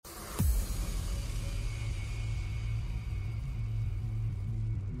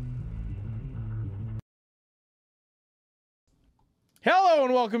Hello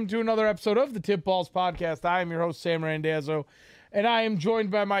and welcome to another episode of the Tip Balls Podcast. I am your host, Sam Randazzo, and I am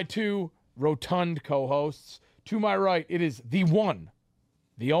joined by my two rotund co-hosts. To my right, it is the one,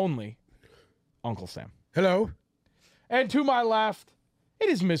 the only, Uncle Sam. Hello. And to my left, it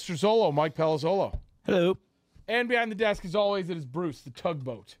is Mr. Zolo, Mike Palazzolo. Hello. And behind the desk, as always, it is Bruce, the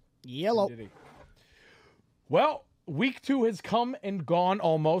tugboat. Yellow. Well, week 2 has come and gone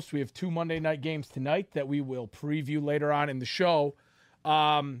almost. We have 2 Monday night games tonight that we will preview later on in the show.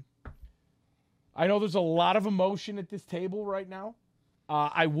 I know there's a lot of emotion at this table right now.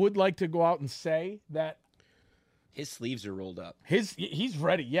 I would like to go out and say that His sleeves are rolled up. he's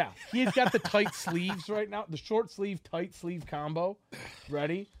ready. Yeah, he's got the tight sleeves right now, the short sleeve, tight sleeve combo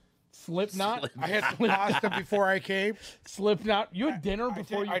ready. Slipknot. I had pasta before I came. Slipknot. You had dinner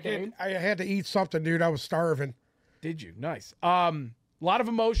before you came? I had to eat something, dude. I was starving. Did you? Nice. A lot of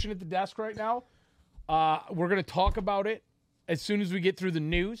emotion at the desk right now. We're going to talk about it as soon as we get through the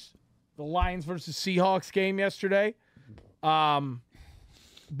news. The Lions versus Seahawks game yesterday.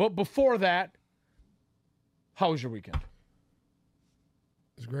 But before that, how was your weekend?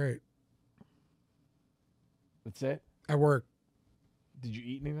 It was great. That's it? I worked. Did you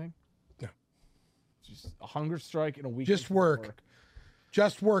eat anything? No. Just a hunger strike and a week. Just work.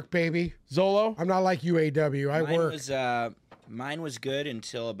 Just work, baby. Zolo? I'm not like UAW. I work. Mine was good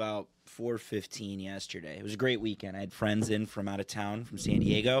until about 4:15 yesterday. It was a great weekend. I had friends in from out of town, from San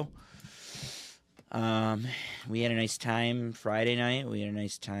Diego. We had a nice time Friday night. We had a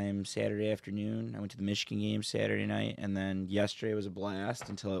nice time Saturday afternoon. I went to the Michigan game Saturday night, and then yesterday was a blast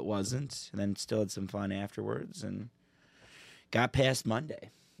until it wasn't. And then still had some fun afterwards, and got past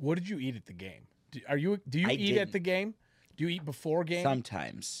Monday. What did you eat at the game? Do you I eat at didn't. the game? Do you eat before game?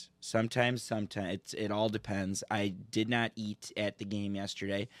 Sometimes. It all depends. I did not eat at the game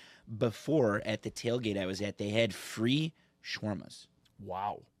yesterday. Before, at the tailgate I was at, they had free shawarmas.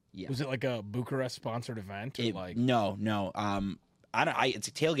 Wow. Yeah. Was it like a Bucharest sponsored event? Or like No. It's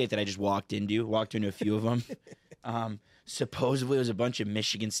a tailgate that I just walked into a few of them. Supposedly it was a bunch of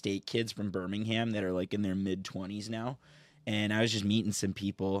Michigan State kids from Birmingham that are like in their mid-20s now. And I was just meeting some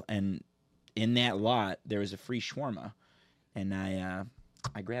people, and in that lot there was a free shawarma. And I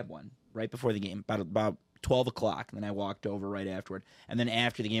grabbed one right before the game, about 12 o'clock. And then I walked over right afterward. And then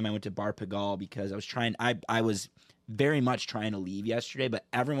after the game, I went to Bar Pigalle because I was very much trying to leave yesterday, but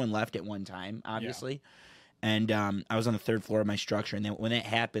everyone left at one time, obviously. Yeah. And I was on the 3rd floor of my structure. And then when that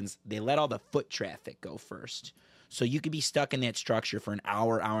happens, they let all the foot traffic go first. So you could be stuck in that structure for an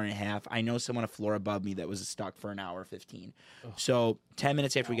hour, hour and a half. I know someone a floor above me that was stuck for an hour 15. Ugh. So 10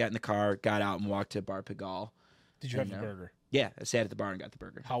 minutes after we got in the car, got out and walked to Bar Pigalle. Did you have the burger? Yeah, I sat at the bar and got the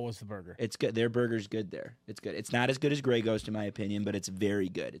burger. How was the burger? It's good. Their burger's good there. It's good. It's not as good as Grey Ghost in my opinion, but it's very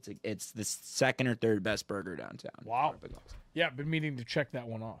good. It's the 2nd or 3rd best burger downtown. Wow. Yeah, been meaning to check that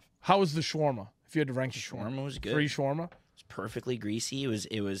one off. How was the shawarma? If you had to rank the shawarma was good. Free shawarma? It's perfectly greasy.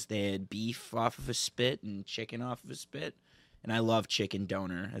 It was they had beef off of a spit and chicken off of a spit. And I love chicken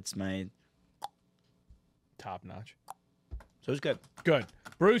doner. It's my top notch. So it was good. Good.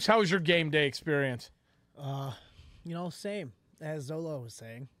 Bruce, how was your game day experience? Same as Zolo was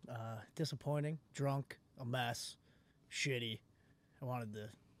saying. Disappointing, drunk, a mess, shitty. I wanted to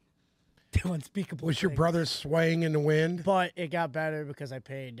do unspeakable Was your things. brother swaying in the wind? But it got better because I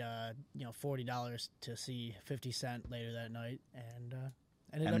paid, $40 to see 50 Cent later that night, and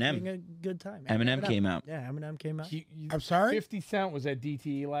ended up being a good time. Eminem came out. Yeah, Eminem came out. I'm sorry? 50 Cent was at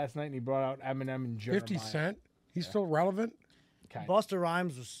DTE last night, and he brought out Eminem and Jeremiah. 50 Cent? He's still relevant? Busta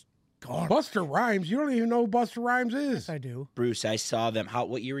Rhymes was gone. Busta Rhymes? You don't even know who Busta Rhymes is. Yes, I do. Bruce, I saw them.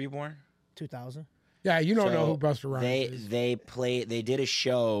 What year were you born? 2000. Yeah, you don't know who Busta Rhymes is. They did a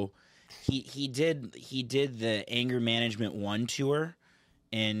show. He did the Anger Management 1 tour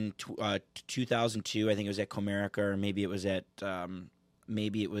in 2002. I think it was at Comerica, or maybe it was at the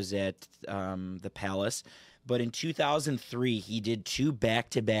Palace. But in 2003, he did 2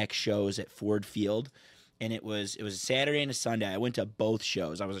 back-to-back shows at Ford Field. And it was a Saturday and a Sunday. I went to both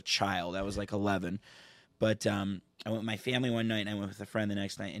shows. I was a child. I was like 11. But I went with my family one night, and I went with a friend the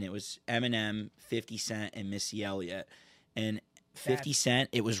next night. And it was Eminem, 50 Cent, and Missy Elliott. And 50 Cent,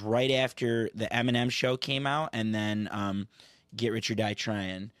 it was right after the Eminem show came out, and then Get Rich or Die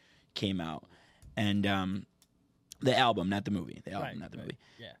Tryin' came out. And the album, not the movie. The album, not the movie.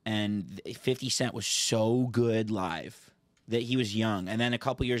 Yeah. And 50 Cent was so good live. That he was young. And then a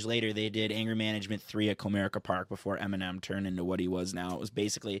couple years later, they did Anger Management 3 at Comerica Park before Eminem turned into what he was now. It was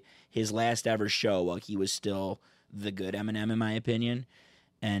basically his last ever show while he was still the good Eminem, in my opinion.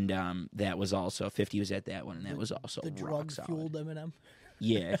 And that was also, 50 was at that one, and that was also the rock solid. drug-fueled Eminem.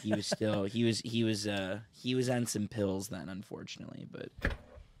 Yeah, he was still he was on some pills then, unfortunately. But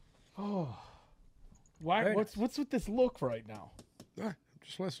Why? Very What's with this look right now? I'm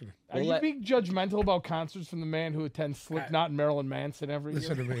just listening. Are you being judgmental about concerts from the man who attends Slipknot and Marilyn Manson every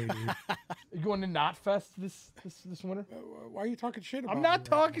Listen year? to me. Dude. You going to Knotfest this winter? Why are you talking shit about I'm me not right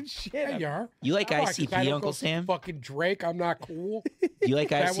talking now? shit. Yeah, you are. you like Why, 'cause I ICP, don't Uncle go see Sam? Fucking Drake. I'm not cool. Do you like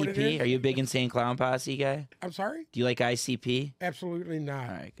that what it ICP? is? Are you a big Insane Clown Posse guy? I'm sorry? Do you like ICP? Absolutely not.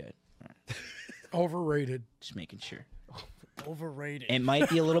 All right, good. Overrated. Just making sure. Overrated. It might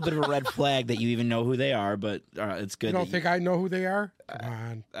be a little bit of a red flag that you even know who they are, but it's good. You don't that think I know who they are? Come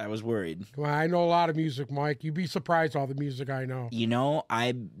on. I was worried. Come on. I know a lot of music, Mike. You'd be surprised all the music I know. You know,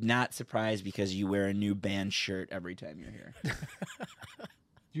 I'm not surprised because you wear a new band shirt every time you're here.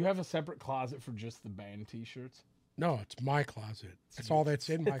 Do you have a separate closet for just the band T-shirts? No, it's my closet. That's all that's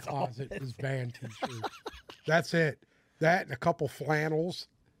in my closet is band t-shirts. That's it. That and a couple flannels.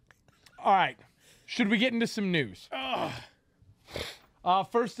 All right. Should we get into some news?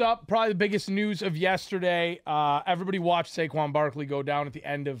 First up, probably the biggest news of yesterday. Everybody watched Saquon Barkley go down at the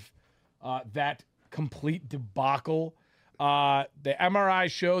end of that complete debacle. The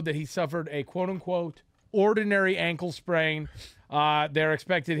MRI showed that he suffered a quote-unquote ordinary ankle sprain. They're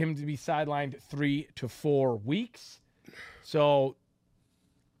expected him to be sidelined 3 to 4 weeks. So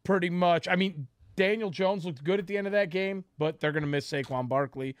pretty much, I mean, Daniel Jones looked good at the end of that game, but they're going to miss Saquon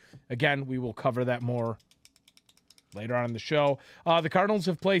Barkley. Again, we will cover that more later on in the show. The Cardinals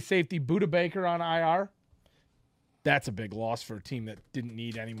have placed safety Budda Baker on IR. That's a big loss for a team that didn't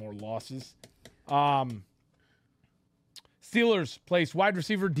need any more losses. Steelers placed wide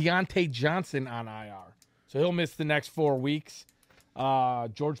receiver Deontay Johnson on IR. So he'll miss the next 4 weeks.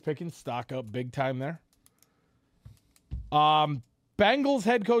 George Pickens stock up big time there. Bengals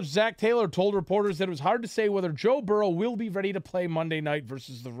head coach Zach Taylor told reporters that it was hard to say whether Joe Burrow will be ready to play Monday night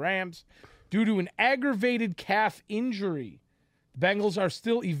versus the Rams due to an aggravated calf injury. The Bengals are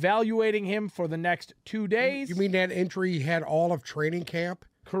still evaluating him for the next 2 days. You mean that injury he had all of training camp?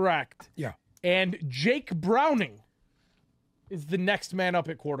 Correct. Yeah. And Jake Browning is the next man up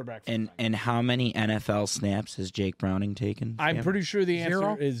at quarterback. And how many NFL snaps has Jake Browning taken? I'm Sam? pretty sure the answer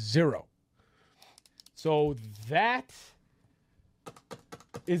 0? is 0. So that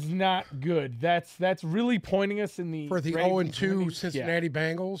is not good. That's really pointing us in the For the Ravens 0-2 winning. Cincinnati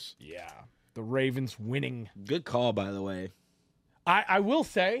Bengals? Yeah, the Ravens winning. Good call, by the way. I will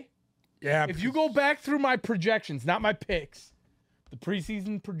say, Yeah. if you go back through my projections, not my picks, the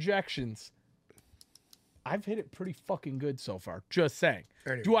preseason projections, I've hit it pretty fucking good so far. Just saying.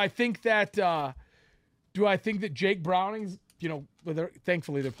 Anyway. Do I think that Jake Browning's,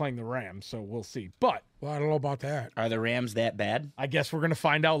 thankfully they're playing the Rams, so we'll see. But Well, I don't know about that. Are the Rams that bad? I guess we're going to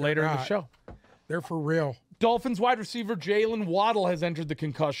find out later in the not. show. They're for real. Dolphins wide receiver Jalen Waddle has entered the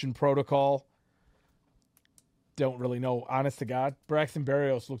concussion protocol. Don't really know, honest to God. Braxton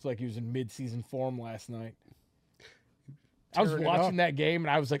Berrios looked like he was in mid-season form last night. I was Tearing it watching up. that game,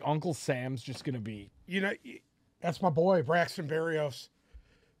 and I was like, Uncle Sam's just going to be... You know, that's my boy, Braxton Berrios.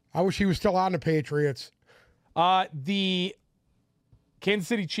 I wish he was still on the Patriots. The Kansas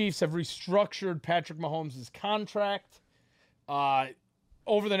City Chiefs have restructured Patrick Mahomes' contract.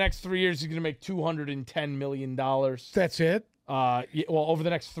 Over the next 3 years, he's going to make $210 million. That's it? Over the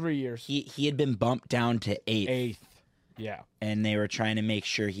next 3 years. He had been bumped down to eighth. Yeah. And they were trying to make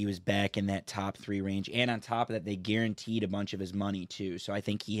sure he was back in that top 3 range. And on top of that, they guaranteed a bunch of his money, too. So I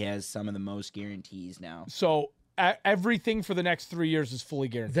think he has some of the most guarantees now. So everything for the next 3 years is fully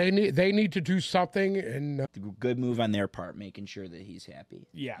guaranteed. They need to do something, and Good move on their part, making sure that he's happy.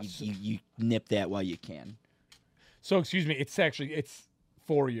 Yes. You nip that while you can. So, excuse me, it's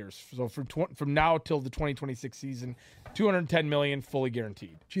 4 years. So from now till the 2026 season, $210 million fully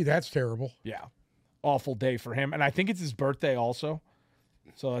guaranteed. gee, that's terrible. Yeah. Awful day for him. And I think it's his birthday also.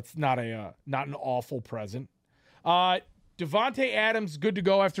 So that's not an awful present. Devontae Adams, good to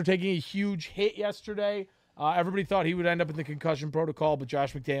go after taking a huge hit yesterday. Everybody thought he would end up in the concussion protocol, but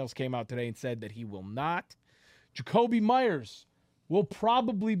Josh McDaniels came out today and said that he will not. Jacoby Myers will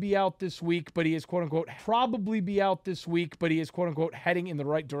probably be out this week, but he is quote-unquote heading in the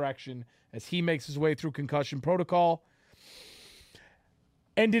right direction as he makes his way through concussion protocol.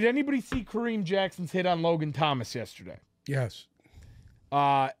 And did anybody see Kareem Jackson's hit on Logan Thomas yesterday? Yes.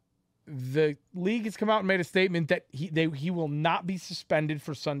 The league has come out and made a statement that he will not be suspended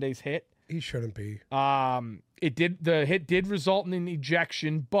for Sunday's hit. He shouldn't be. The hit did result in an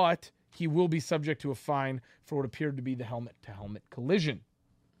ejection, but he will be subject to a fine for what appeared to be the helmet-to-helmet collision.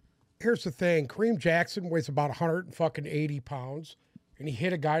 Here's the thing. Kareem Jackson weighs about 180 pounds, and he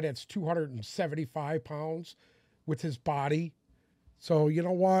hit a guy that's 275 pounds with his body. So you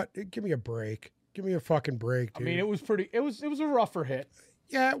know what? Give me a break. Give me a fucking break, dude. I mean, it was pretty. It was a rougher hit.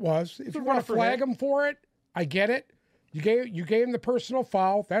 Yeah, it was. If It's a you want to rougher flag hit. him for it, I get it. You gave him the personal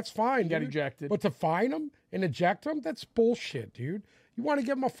foul. That's fine. He got dude. ejected. But to fine him and eject him, that's bullshit, dude. You want to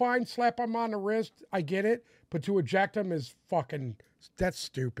give him a fine, slap him on the wrist, I get it. But to eject him is that's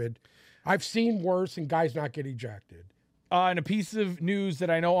stupid. I've seen worse and guys not get ejected. And a piece of news that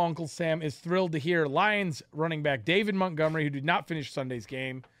I know Uncle Sam is thrilled to hear: Lions running back David Montgomery, who did not finish Sunday's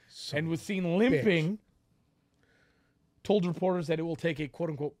game and was seen limping, told reporters that it will take a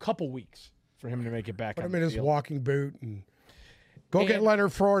quote-unquote couple weeks for him to make it back Put on him the in his field. walking boot and go get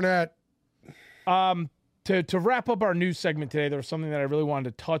Leonard Fournette. To wrap up our news segment today, there was something that I really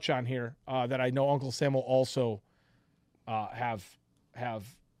wanted to touch on here that I know Uncle Sam will also have.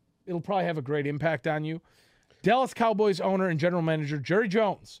 It'll probably have a great impact on you. Dallas Cowboys owner and general manager Jerry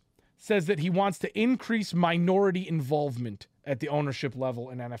Jones says that he wants to increase minority involvement at the ownership level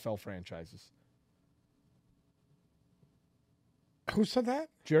in NFL franchises. Who said that?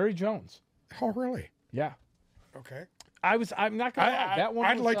 Jerry Jones. Oh, really? Yeah. Okay. I'm not gonna lie. That one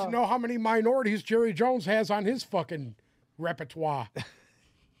I'd was, like to know how many minorities Jerry Jones has on his fucking repertoire.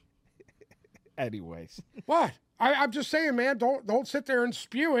 Anyways. What? I'm just saying, man. Don't sit there and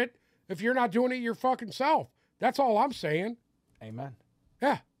spew it if you're not doing it your fucking self. That's all I'm saying. Amen.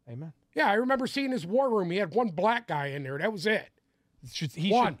 Yeah. Amen. Yeah, I remember seeing his war room. He had one black guy in there. That was it. He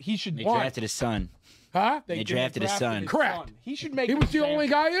should. They drafted his son. Huh? They drafted his son. Correct. He should make. He was the example. only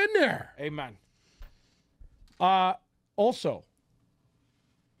guy in there. Amen. Also,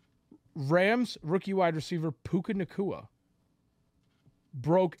 Rams rookie wide receiver Puka Nacua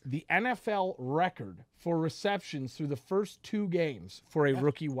broke the NFL record for receptions through the first 2 games for a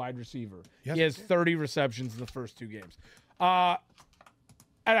rookie wide receiver. Yes, He has 30 receptions in the first 2 games. And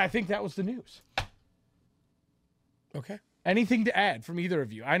I think that was the news. Okay. Anything to add from either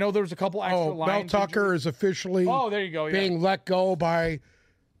of you? I know there was a couple extra Mel lines. Tucker is officially there you go. Yeah. being let go by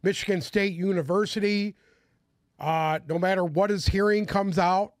Michigan State University. No matter what his hearing comes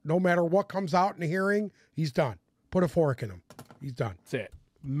out, no matter what comes out in the hearing, he's done. Put a fork in him. He's done. That's it.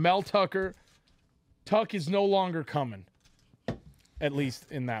 Mel Tucker. Tuck is no longer coming. At least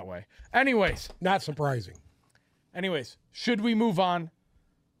in that way. Anyways, Not surprising. should we move on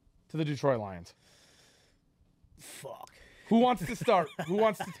to the Detroit Lions? Fuck. Who wants to start? Who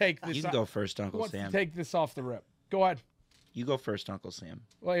wants to take this? You can go first, Who Uncle wants Sam. to take this off the rip? Go ahead. You go first, Uncle Sam.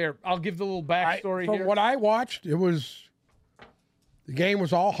 Well, here, I'll give the little backstory From here. what I watched, the game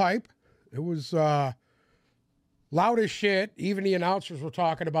was all hype. It was loud as shit. Even the announcers were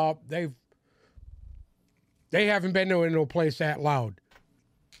talking about they haven't been to a place that loud.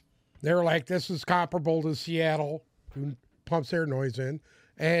 They were like, this is comparable to Seattle, who pumps their noise in.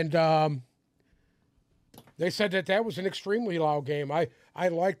 And they said that was an extremely loud game. I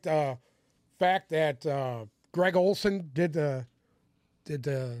liked the fact that Greg Olson did the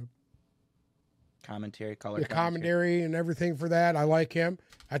commentary and everything for that. I like him.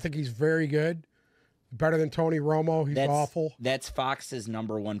 I think he's very good. Better than Tony Romo. He's awful. That's Fox's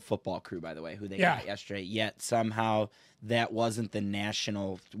 #1 football crew, by the way, who they Yeah. got yesterday. Yet somehow that wasn't the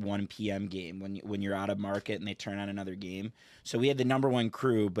national 1 p.m. game when you're out of market and they turn on another game. So we had the #1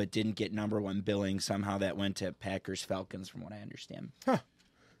 crew, but didn't get #1 billing. Somehow that went to Packers Falcons, from what I understand.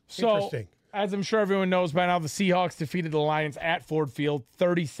 So, Interesting. as I'm sure everyone knows by now, the Seahawks defeated the Lions at Ford Field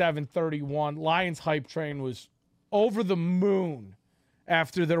 37-31. Lions hype train was over the moon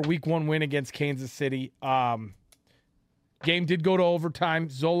after their Week 1 win against Kansas City. Game did go to overtime.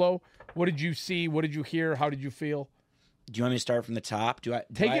 Zolo, what did you see? What did you hear? How did you feel? Do you want me to start from the top?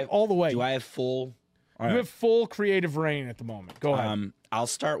 Take it all the way. Do I have full? All You right. have full creative reign at the moment. Go ahead. I'll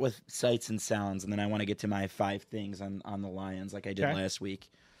start with sights and sounds, and then I want to get to my 5 things on the Lions, like I did Okay. last week.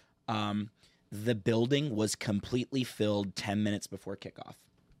 The building was completely filled 10 minutes before kickoff.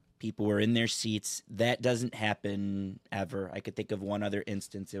 People were in their seats. That doesn't happen ever. I could think of one other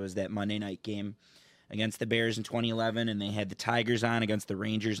instance. It was that Monday night game against the Bears in 2011, and they had the Tigers on against the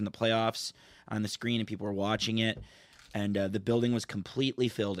Rangers in the playoffs on the screen, and people were watching it. And the building was completely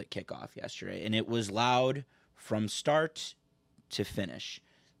filled at kickoff yesterday, and it was loud from start to finish.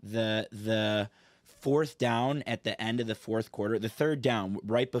 The fourth down at the end of the fourth quarter, the third down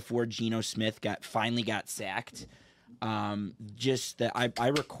right before Geno Smith finally got sacked. I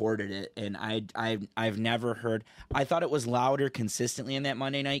recorded it, and I've never heard. I thought it was louder consistently in that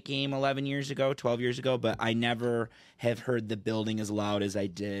Monday night game 12 years ago, but I never have heard the building as loud as I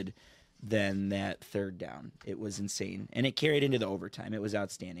did then that third down. It was insane, and it carried into the overtime. It was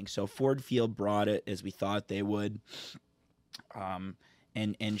outstanding. So Ford Field brought it as we thought they would.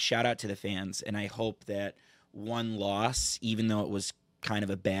 And shout out to the fans, and I hope that one loss, even though it was kind of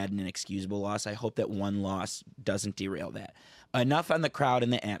a bad and inexcusable loss. I hope that one loss doesn't derail that. Enough on the crowd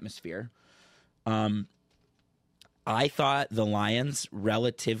and the atmosphere. I thought the Lions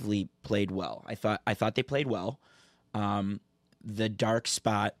relatively played well. I thought they played well. The dark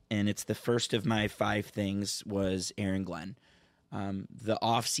spot, and it's the first of my 5 things, was Aaron Glenn. The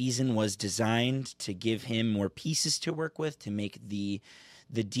offseason was designed to give him more pieces to work with, to make the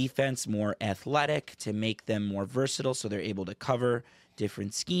defense more athletic, to make them more versatile so they're able to cover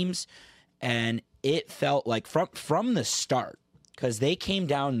different schemes. And it felt like from the start, because they came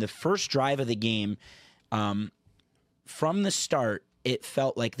down the first drive of the game, from the start, it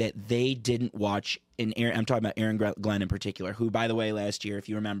felt like that they didn't watch. I'm talking about Aaron Glenn in particular, who, by the way, last year, if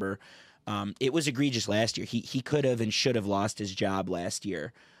you remember, it was egregious last year. He could have and should have lost his job last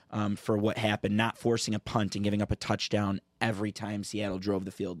year for what happened, not forcing a punt and giving up a touchdown every time Seattle drove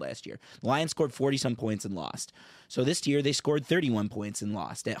the field last year. The Lions scored 40-some points and lost. So this year they scored 31 points and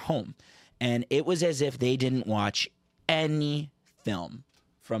lost at home. And it was as if they didn't watch any film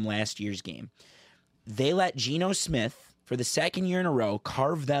from last year's game. They let Geno Smith, for the second year in a row,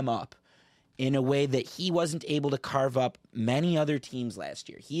 carve them up in a way that he wasn't able to carve up many other teams last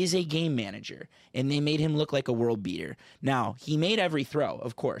year. He is a game manager, and they made him look like a world beater. Now, he made every throw,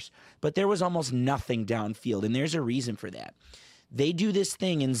 of course, but there was almost nothing downfield, and there's a reason for that. They do this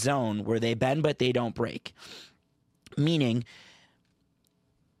thing in zone where they bend but they don't break, meaning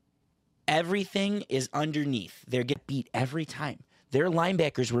everything is underneath. They get beat every time. Their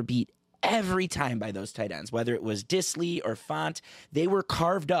linebackers were beat every time by those tight ends, whether it was Disley or Font. They were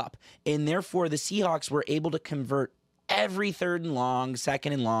carved up, and therefore the Seahawks were able to convert every 3rd and long,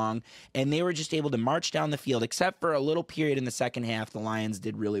 2nd and long, and they were just able to march down the field, except for a little period in the second half. The Lions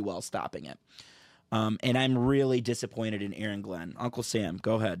did really well stopping it. And I'm really disappointed in Aaron Glenn. Uncle Sam,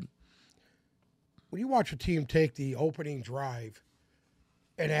 go ahead. When you watch a team take the opening drive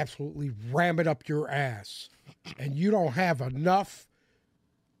and absolutely ram it up your ass, and you don't have enough,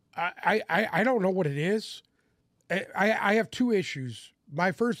 I don't know what it is. I have 2 issues.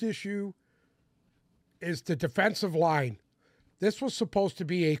 My first issue is the defensive line. This was supposed to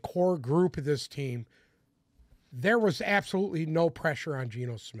be a core group of this team. There was absolutely no pressure on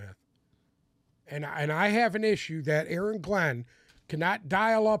Geno Smith. And I have an issue that Aaron Glenn cannot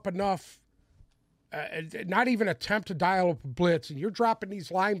dial up enough, not even attempt to dial up a blitz, and you're dropping these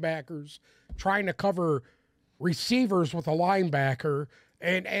linebackers trying to cover receivers with a linebacker,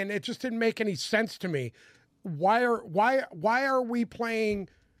 and it just didn't make any sense to me. Why are we playing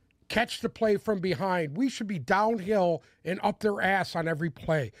catch the play from behind? We should be downhill and up their ass on every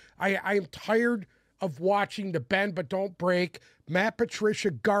play. I am tired of watching the bend but don't break Matt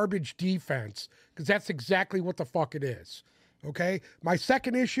Patricia garbage defense, because that's exactly what the fuck it is. Okay? My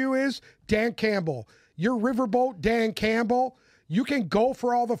second issue is Dan Campbell. You're Riverboat Dan Campbell. You can go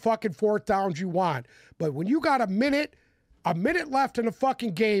for all the fucking 4th downs you want, but when you got a minute left in a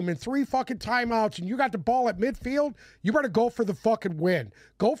fucking game and 3 fucking timeouts and you got the ball at midfield, you better go for the fucking win.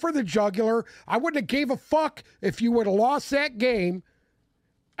 Go for the jugular. I wouldn't have gave a fuck if you would have lost that game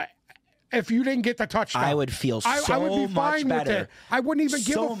if you didn't get the touchdown. I would feel I would be fine much better. with it. I wouldn't even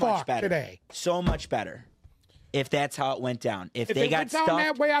give a fuck today. So much better. If that's how it went down. If they got went down stuffed,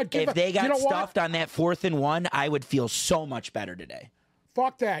 that way, I'd give if they got you know stuffed what? on that 4th and 1, I would feel so much better today.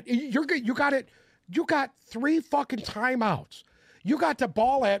 Fuck that. You got it. You got 3 fucking timeouts. You got the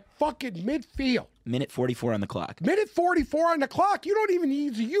ball at fucking midfield. Minute 44 on the clock. Minute 44 on the clock. You don't even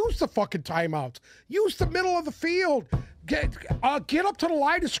need to use the fucking timeouts. Use the middle of the field. Get up to the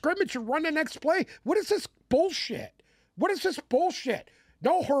line of scrimmage and run the next play. What is this bullshit?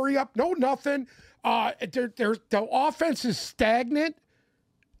 No hurry up. No nothing. The offense is stagnant.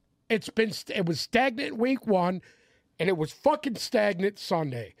 It was stagnant week 1, and it was fucking stagnant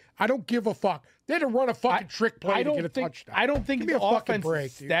Sunday. I don't give a fuck. They had to run a fucking trick play to get a touchdown. I don't think the offense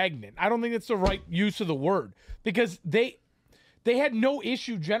is stagnant. I don't think it's the right use of the word, because they had no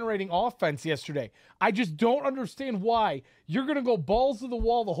issue generating offense yesterday. I just don't understand why you're going to go balls to the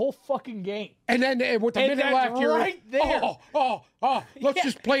wall the whole fucking game. And then with the minute left, you're right there. Let's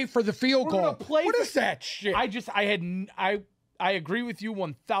just play for the field goal. What is that shit? I agree with you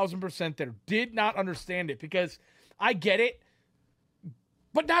 1,000% there. Did not understand it, because I get it.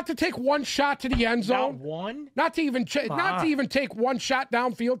 But not to take one shot to the end zone. Not one? Not to even take one shot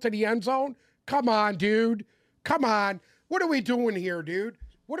downfield to the end zone. Come on, dude. Come on. What are we doing here, dude?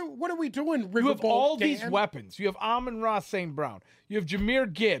 What are we doing, Riverboat? You have all Dan? these weapons. You have Amon-Ra St. Brown. You have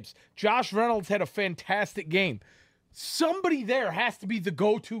Jahmyr Gibbs. Josh Reynolds had a fantastic game. Somebody there has to be the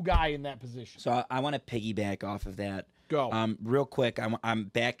go-to guy in that position. So I want to piggyback off of that. Go. Real quick,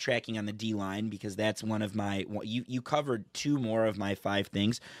 I'm backtracking on the D line because that's one of my. You covered two more of my 5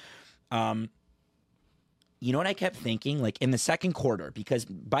 things. You know what I kept thinking? Like in the second quarter, because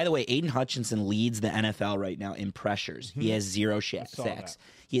by the way, Aiden Hutchinson leads the NFL right now in pressures. He has 0 sacks.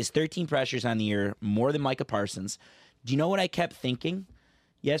 He has 13 pressures on the year, more than Micah Parsons. Do you know what I kept thinking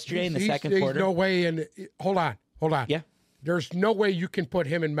yesterday in the second quarter? There's no way in. Hold on. Yeah. There's no way you can put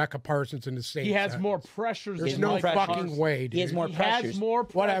him and Micah Parsons in the same. He has sentence. more pressures. There's than no Micah fucking Parsons. way, dude. He has more He pressures. has more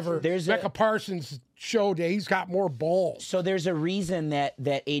pressures. Whatever. Micah Parsons showed that he's got more balls. So there's a reason that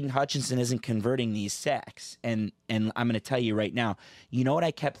Aiden Hutchinson isn't converting these sacks, and I'm going to tell you right now. You know what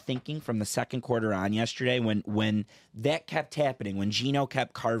I kept thinking from the second quarter on yesterday when that kept happening, when Geno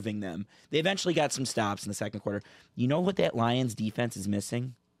kept carving them. They eventually got some stops in the second quarter. You know what that Lions defense is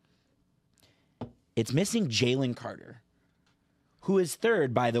missing? It's missing Jalen Carter, who is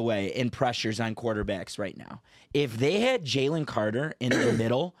third, by the way, in pressures on quarterbacks right now. If they had Jalen Carter in the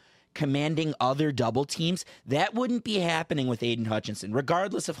middle commanding other double teams, that wouldn't be happening with Aiden Hutchinson,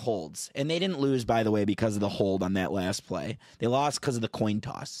 regardless of holds. And they didn't lose, by the way, because of the hold on that last play. They lost because of the coin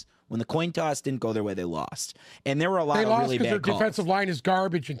toss. When the coin toss didn't go their way, they lost. And there were a lot of really bad calls. They lost because their defensive line is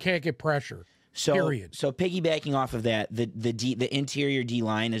garbage and can't get pressure. Period. So piggybacking off of that, the interior D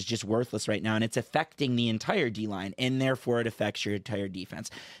line is just worthless right now, and it's affecting the entire D line, and therefore it affects your entire defense.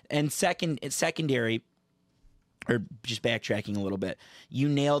 And secondary, or just backtracking a little bit, you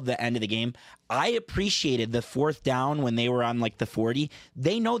nailed the end of the game. I appreciated the fourth down when they were on like the 40.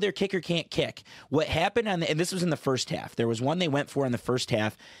 They know their kicker can't kick. What happened and this was in the first half. There was one they went for in the first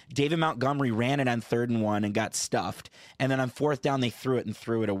half. David Montgomery ran it on 3rd and 1 and got stuffed, and then on 4th down they threw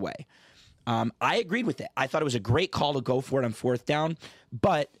it away. I agreed with it. I thought it was a great call to go for it on 4th down,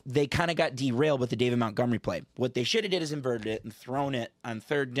 but they kind of got derailed with the David Montgomery play. What they should have did is inverted it and thrown it on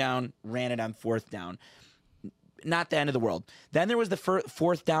 3rd down, ran it on 4th down. Not the end of the world. Then there was the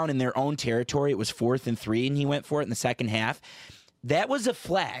 4th down in their own territory. It was 4th and 3, and he went for it in the second half. That was a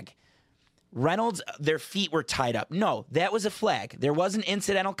flag. Reynolds, their feet were tied up. No, that was a flag. There wasn't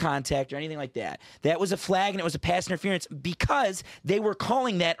incidental contact or anything like that. That was a flag, and it was a pass interference because they were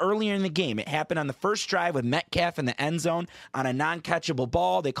calling that earlier in the game. It happened on the first drive with Metcalf in the end zone on a non-catchable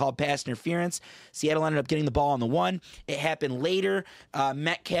ball. They called pass interference. Seattle ended up getting the ball on the 1. It happened later.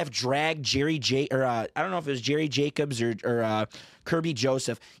 Metcalf dragged I don't know if it was Jerry Jacobs or Kirby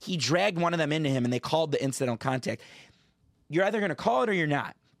Joseph. He dragged one of them into him, and they called the incidental contact. You're either going to call it or you're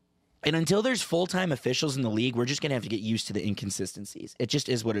not. And until there's full-time officials in the league, we're just going to have to get used to the inconsistencies. It just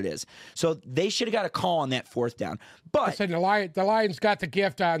is what it is. So they should have got a call on that 4th down. But I said the Lions got the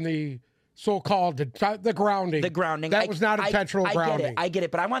gift on the so-called the grounding. The grounding. That was not intentional grounding. I get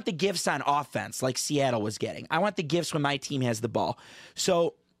it. But I want the gifts on offense like Seattle was getting. I want the gifts when my team has the ball.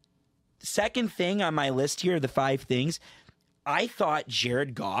 So second thing on my list here, the 5 things, I thought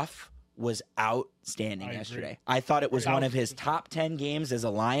Jared Goff was outstanding yesterday. I thought it was one of his top 10 games as a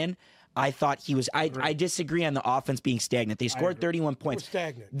Lion. I thought he was. I disagree on the offense being stagnant. They scored 31 points.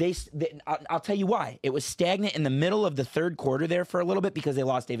 It was stagnant. I'll tell you why. It was stagnant in the middle of the 3rd quarter there for a little bit because they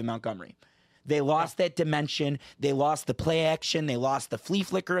lost David Montgomery. They lost that dimension. They lost the play action. They lost the flea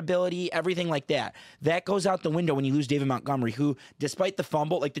flicker ability, everything like that. That goes out the window when you lose David Montgomery, who, despite the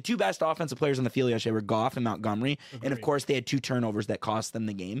fumble, like the 2 best offensive players on the field yesterday were Goff and Montgomery. Agreed. And, of course, they had 2 turnovers that cost them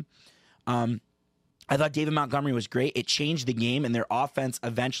the game. I thought David Montgomery was great. It changed the game, and their offense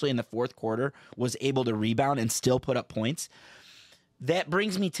eventually in the 4th quarter was able to rebound and still put up points. That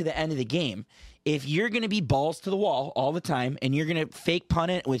brings me to the end of the game. If you're going to be balls to the wall all the time and you're going to fake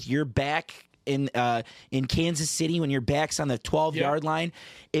punt it with your back in Kansas City when your back's on the 12-yard line,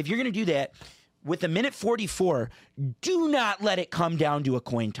 if you're going to do that with a minute 44, do not let it come down to a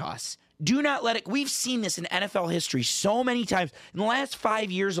coin toss. Do not let it. We've seen this in NFL history so many times in the last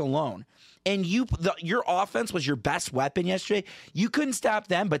 5 years alone. And your offense was your best weapon yesterday. You couldn't stop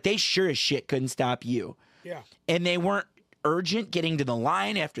them, but they sure as shit couldn't stop you. Yeah. And they weren't urgent getting to the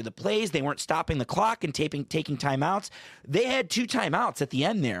line after the plays. They weren't stopping the clock and taking timeouts. They had 2 timeouts at the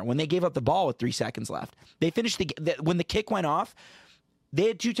end there when they gave up the ball with 3 seconds left. They finished when the kick went off, they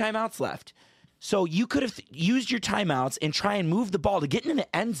had 2 timeouts left. So you could have used your timeouts and try and move the ball to get into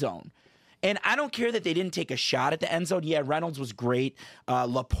the end zone. And I don't care that they didn't take a shot at the end zone. Yeah, Reynolds was great.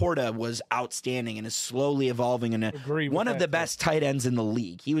 Laporta was outstanding and is slowly evolving into one of the best tight ends in the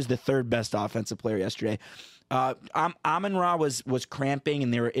league. He was the 3rd best offensive player yesterday. Amon-Ra was cramping,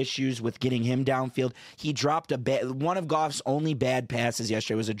 and there were issues with getting him downfield. He dropped one of Goff's only bad passes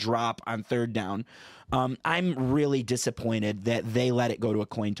yesterday was a drop on third down. I'm really disappointed that they let it go to a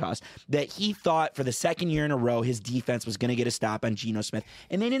coin toss. That he thought for the second year in a row his defense was going to get a stop on Geno Smith,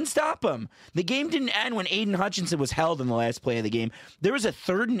 and they didn't stop him. The game didn't end when Aiden Hutchinson was held in the last play of the game. There was a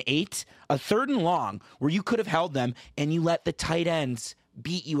 3rd and 8, a 3rd and long, where you could have held them, and you let the tight ends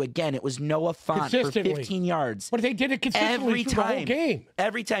beat you again. It was Noah Fant for 15 yards. But they did it consistently through the whole game.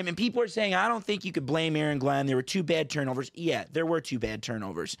 Every time. And people are saying, I don't think you could blame Aaron Glenn. There were 2 bad turnovers. Yeah, there were 2 bad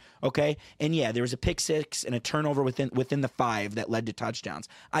turnovers. Okay? And yeah, there was a pick 6 and a turnover within the 5 that led to touchdowns.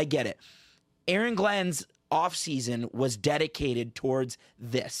 I get it. Aaron Glenn's offseason was dedicated towards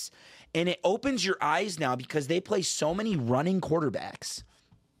this. And it opens your eyes now because they play so many running quarterbacks.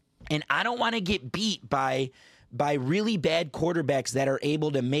 And I don't want to get beat by really bad quarterbacks that are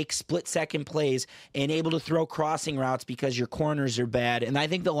able to make split-second plays and able to throw crossing routes because your corners are bad. And I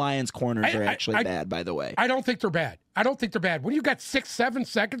think the Lions' corners are actually bad, by the way. I don't think they're bad. When you got 6-7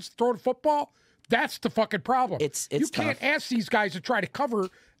 seconds to throw the football, that's the fucking problem. It's you tough. Can't ask these guys to try to cover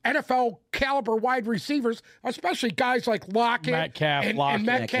NFL caliber wide receivers, especially guys like Lockett and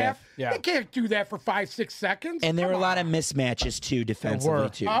Metcalf. Yeah. They can't do that for 5-6 seconds. And there were a lot of mismatches too defensively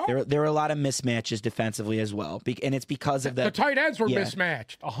too. Oh? There were a lot of mismatches defensively as well, and it's because of the tight ends were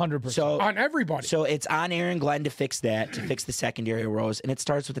mismatched 100% on everybody. So it's on Aaron Glenn to fix that, to fix the secondary woes, and it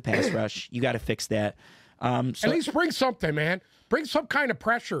starts with the pass rush. You got to fix that. At least bring something, man. Bring some kind of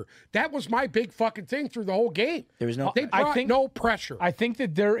pressure. That was my big fucking thing through the whole game. There was no. They brought no pressure. I think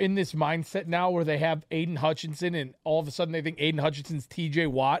that they're in this mindset now where they have Aiden Hutchinson, and all of a sudden they think Aiden Hutchinson's T.J.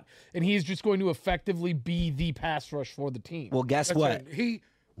 Watt, and he's just going to effectively be the pass rush for the team. Well, guess what? He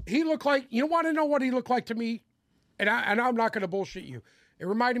looked like. You want to know what he looked like to me? And I'm not going to bullshit you. It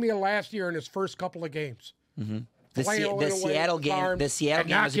reminded me of last year in his first couple of games. Mm-hmm. The Seattle game was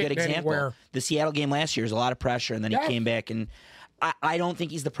a good example. Anywhere. The Seattle game last year was a lot of pressure, and then he came back. And I don't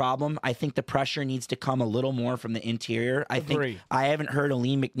think he's the problem. I think the pressure needs to come a little more from the interior. I haven't heard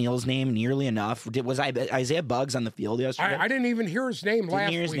Aleem McNeil's name nearly enough. Was Isaiah Buggs on the field yesterday? I didn't even hear his name last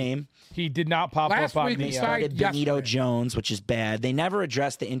week. Hear his name. He did not pop last up on week me. Started Benito Jones, which is bad. They never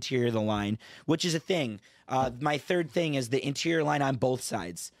addressed the interior of the line, which is a thing. My third thing is the interior line on both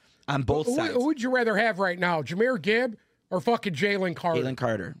sides. Who would you rather have right now, Jahmyr Gibb or fucking Jalen Carter? Jalen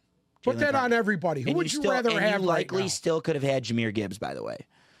Carter. Put that on everybody. Who would you rather have? You likely right now? still could have had Jahmyr Gibbs, by the way.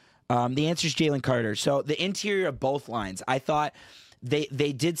 The answer is Jalen Carter. So the interior of both lines, I thought they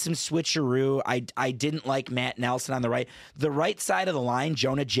did some switcheroo. I didn't like Matt Nelson on the right. The right side of the line,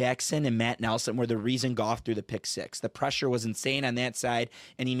 Jonah Jackson and Matt Nelson were the reason Goff threw the pick 6. The pressure was insane on that side,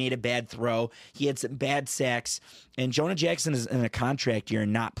 and he made a bad throw. He had some bad sacks, and Jonah Jackson is in a contract year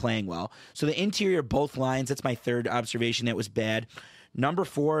and not playing well. So the interior of both lines, that's my third observation that was bad. Number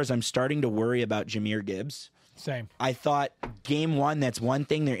 4 is I'm starting to worry about Jahmyr Gibbs. Same. I thought game 1, that's one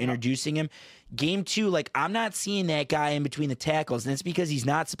thing. They're introducing him. Game 2, I'm not seeing that guy in between the tackles, and it's because he's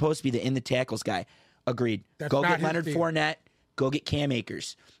not supposed to be the in the tackles guy. Agreed. Go get Leonard Fournette. Go get Cam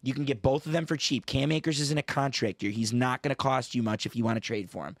Akers. You can get both of them for cheap. Cam Akers is in a contract year. He's not going to cost you much if you want to trade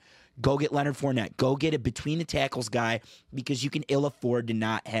for him. Go get Leonard Fournette. Go get a between the tackles guy because you can ill afford to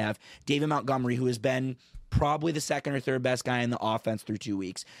not have David Montgomery, who has been probably the second or third best guy in the offense through 2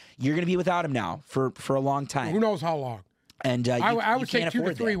 weeks. You're going to be without him now for a long time. Who knows how long? And I would say 2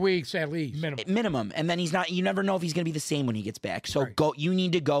 to 3 weeks at least. Minimum. And then he's not, you never know if he's going to be the same when he gets back. So you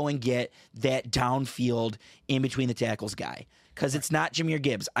need to go and get that downfield in between the tackles guy. Because it's not Jahmyr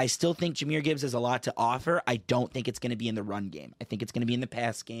Gibbs. I still think Jahmyr Gibbs has a lot to offer. I don't think it's going to be in the run game. I think it's going to be in the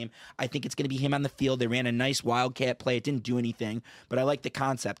pass game. I think it's going to be him on the field. They ran a nice wildcat play. It didn't do anything, but I like the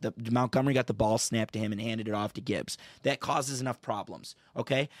concept. Montgomery got the ball snapped to him and handed it off to Gibbs. That causes enough problems.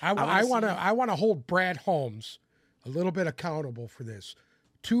 Okay, I want to hold Brad Holmes a little bit accountable for this.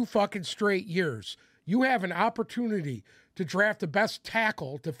 2 fucking straight years. You have an opportunity to draft the best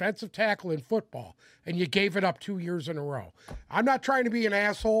defensive tackle in football, and you gave it up 2 years in a row. I'm not trying to be an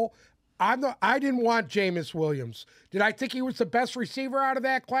asshole. I didn't want Jameis Williams. Did I think he was the best receiver out of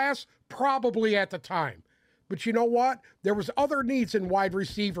that class? Probably at the time. But you know what? There was other needs in wide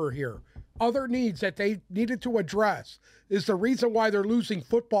receiver here. Other needs that they needed to address is the reason why they're losing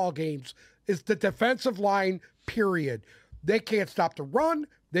football games is the defensive line, period. They can't stop the run.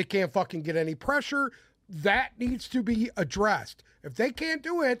 They can't fucking get any pressure. That needs to be addressed. If they can't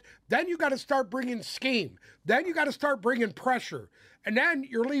do it, then you got to start bringing scheme. Then you got to start bringing pressure. And then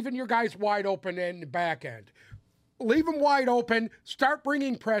you're leaving your guys wide open in the back end. Leave them wide open, start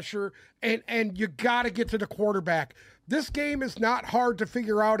bringing pressure, and you got to get to the quarterback. This game is not hard to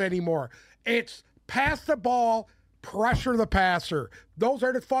figure out anymore. It's pass the ball, pressure the passer. Those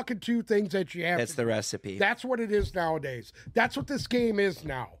are the fucking two things that you have. That's the recipe. That's what it is nowadays. That's what this game is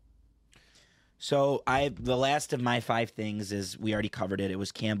now. So the last of my 5 things is we already covered it. It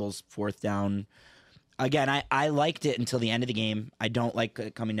was Campbell's 4th down. Again, I liked it until the end of the game. I don't like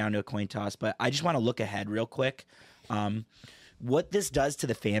it coming down to a coin toss, but I just want to look ahead real quick. What this does to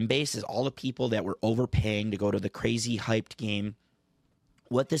the fan base is all the people that were overpaying to go to the crazy hyped game.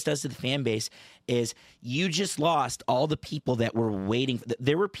 What this does to the fan base is you just lost all the people that were waiting.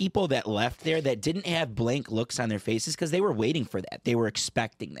 There were people that left there that didn't have blank looks on their faces because they were waiting for that. They were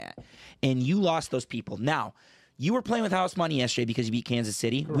expecting that. And you lost those people. Now, you were playing with house money yesterday because you beat Kansas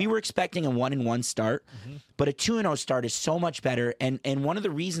City. Correct. We were expecting a 1-1 start, but a 2-0 start is so much better. And one of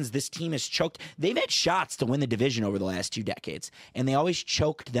the reasons this team has choked, they've had shots to win the division over the last 2 decades, and they always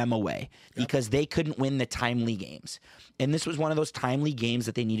choked them away because they couldn't win the timely games. And this was one of those timely games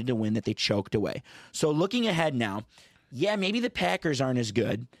that they needed to win that they choked away. So looking ahead now, yeah, maybe the Packers aren't as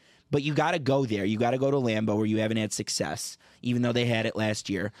good, but you got to go there. You got to go to Lambeau where you haven't had success, even though they had it last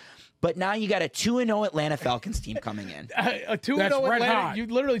year. But now you got a 2-0 Atlanta Falcons team coming in. A 2-0 Atlanta. You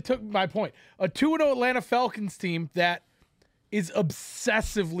literally took my point. A 2-0 Atlanta Falcons team that is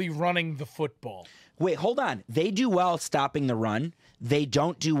obsessively running the football. Wait, hold on. They do well stopping the run. They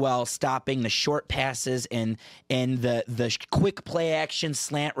don't do well stopping the short passes and the quick play action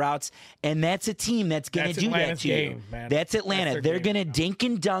slant routes. And that's a team that's going to do that to you. Man. That's Atlanta. They're going to dink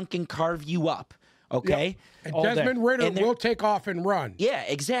and dunk and carve you up. Okay? Yep. And Desmond Ridder will take off and run. Yeah,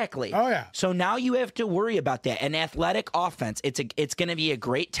 exactly. Oh, yeah. So now you have to worry about that. An athletic offense, it's going to be a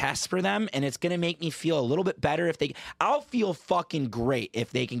great test for them, and it's going to make me feel a little bit better if they – I'll feel fucking great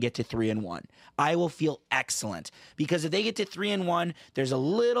if they can get to 3-1. I will feel excellent because if they get to 3-1, there's a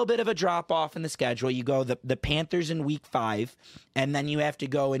little bit of a drop-off in the schedule. You go the Panthers in Week 5, and then you have to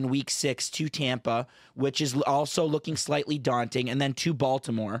go in Week 6 to Tampa, which is also looking slightly daunting, and then to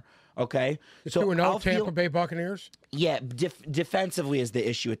Baltimore. Okay, so 2-0 Tampa Bay Buccaneers. Yeah, defensively is the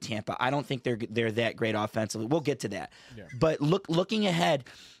issue with Tampa. I don't think they're that great offensively. We'll get to that. Yeah. But looking ahead,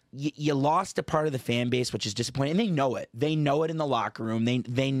 you lost a part of the fan base, which is disappointing. And they know it. They know it in the locker room.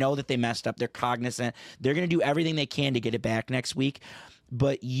 They know that they messed up. They're cognizant. They're going to do everything they can to get it back next week.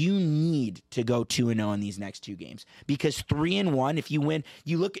 But you need to go 2-0 in these next 2 games because 3-1, if you win,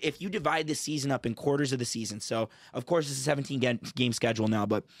 if you divide the season up in quarters of the season. So, of course, it's a 17-game schedule now,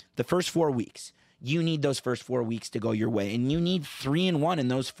 but the first 4 weeks, you need those first 4 weeks to go your way. And you need 3-1 in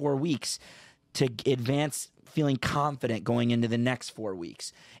those 4 weeks to advance feeling confident going into the next 4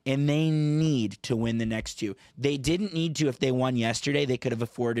 weeks. And they need to win the next 2. They didn't need to if they won yesterday. They could have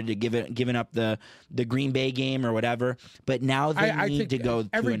afforded to given up the Green Bay game or whatever. But now they need to go 2-0.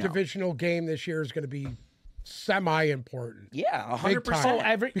 Every divisional game this year is going to be semi-important. Yeah,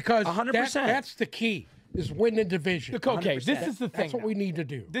 100%. Because 100%. That's the key, is win the division. Okay, this is the thing. That's what we need to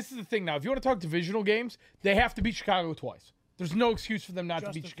do. This is the thing now. If you want to talk divisional games, they have to beat Chicago twice. There's no excuse for them not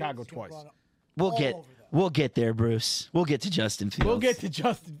to beat Chicago twice. We'll get there, Bruce. We'll get to Justin Fields. We'll get to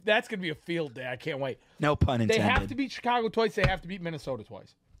Justin. That's going to be a field day. I can't wait. No pun intended. They have to beat Chicago twice. They have to beat Minnesota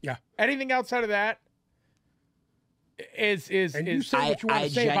twice. Yeah. Anything outside of that is. And you say what you want to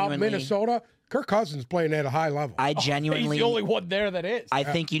say about Minnesota. Kirk Cousins playing at a high level. He's the only one there that is. I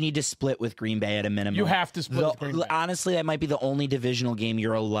think you need to split with Green Bay at a minimum. You have to split with Green Bay. Honestly, that might be the only divisional game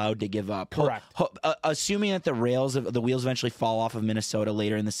you're allowed to give up. Correct. Assuming that the wheels eventually fall off of Minnesota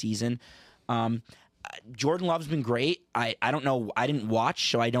later in the season. Jordan Love's been great. I don't know. I didn't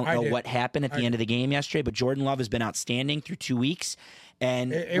watch, so I don't know what happened at the end of the game yesterday. But Jordan Love has been outstanding through 2 weeks,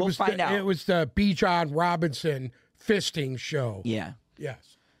 and we'll find out. It was the B. John Robinson fisting show. Yeah.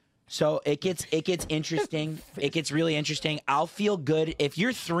 Yes. So it gets interesting. It gets really interesting. I'll feel good if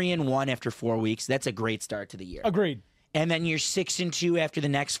you're 3-1 after 4 weeks. That's a great start to the year. Agreed. And then you're 6-2 after the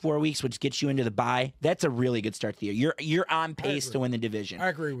next 4 weeks, which gets you into the bye. That's a really good start to the year. You're on pace to win the division. I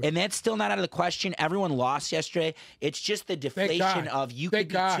agree with you. And that's still not out of the question. Everyone lost yesterday. It's just the deflation of you could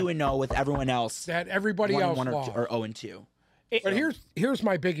be 2-0 with everyone else. That everybody else lost. Or 0-2. But here's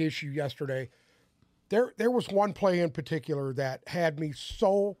my big issue yesterday. There was one play in particular that had me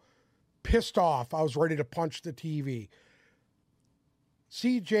so pissed off I was ready to punch the TV.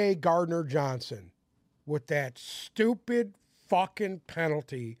 C.J. Gardner-Johnson with that stupid fucking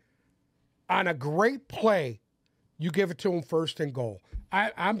penalty on a great play, you give it to him 1st and goal.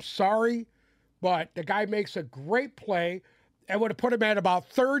 I'm sorry, but the guy makes a great play and would have put him at about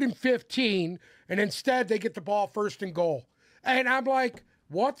 3rd and 15, and instead they get the ball 1st and goal. And I'm like,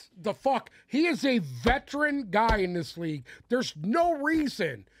 what the fuck? He is a veteran guy in this league. There's no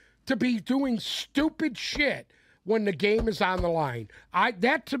reason to be doing stupid shit when the game is on the line.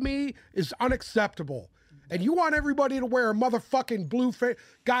 That to me is unacceptable. And you want everybody to wear a motherfucking blue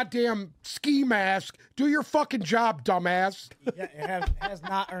goddamn ski mask. Do your fucking job, dumbass. Has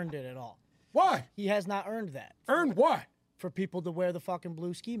not earned it at all. What? He has not earned that. Earned what? For people to wear the fucking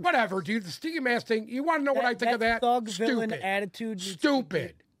blue ski mask. Whatever, dude. The ski mask thing. You want to know what I think of that? Thug Stupid. villain attitude. needs to Stupid.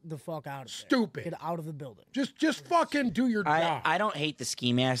 get the fuck out of there. Stupid. Get out of the building. Just fucking do your job. I don't hate the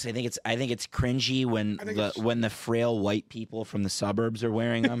ski mask. I think it's cringy when the frail white people from the suburbs are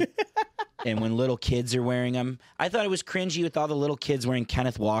wearing them. And when little kids are wearing them. I thought it was cringy with all the little kids wearing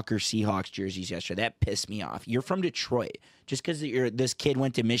Kenneth Walker Seahawks jerseys yesterday. That pissed me off. You're from Detroit. Just because this kid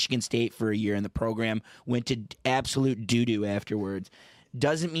went to Michigan State for a year and the program went to absolute doo-doo afterwards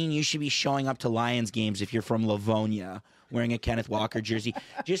doesn't mean you should be showing up to Lions games if you're from Livonia wearing a Kenneth Walker jersey.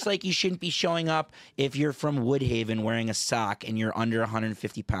 Just like you shouldn't be showing up if you're from Woodhaven wearing a sock and you're under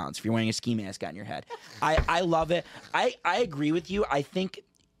 150 pounds, if you're wearing a ski mask on your head. I love it. I agree with you. I think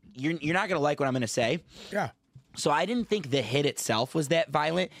you're not going to like what I'm going to say. Yeah. So I didn't think the hit itself was that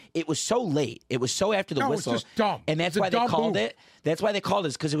violent. It was so late. It was so after the whistle. It was just dumb. And that's why they called it. That's why they called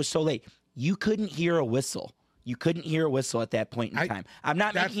it, because it was so late. You couldn't hear a whistle. You couldn't hear a whistle at that point in time. I'm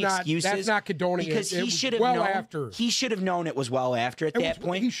not making excuses. That's not condoning because it. He should have known. After. He should have known it was well after at that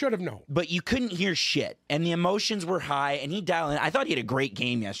point. He should have known. But you couldn't hear shit, and the emotions were high. And he dialed in. I thought he had a great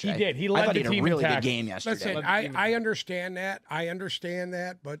game yesterday. He did. He led I thought the he had team a really in good game yesterday. Listen, I understand that. I understand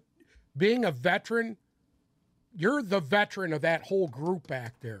that. But being a veteran, you're the veteran of that whole group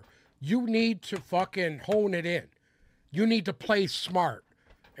back there. You need to fucking hone it in. You need to play smart.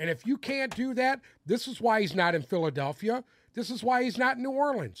 And if you can't do that, this is why he's not in Philadelphia. This is why he's not in New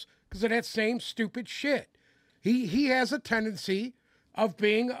Orleans, because of that same stupid shit. He has a tendency of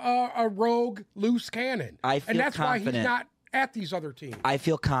being a rogue loose cannon. And that's why he's not at these other teams. I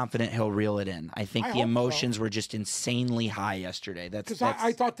feel confident he'll reel it in. I think the emotions were just insanely high yesterday. Because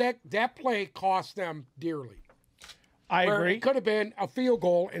I thought that play cost them dearly. I agree. It could have been a field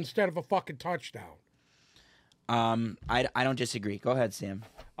goal instead of a fucking touchdown. I don't disagree. Go ahead, Sam.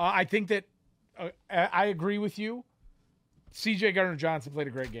 I think that I agree with you. C.J. Gardner-Johnson played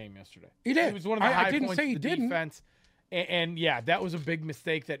a great game yesterday. He did. He was one of the high points of the didn't. defense. And yeah, that was a big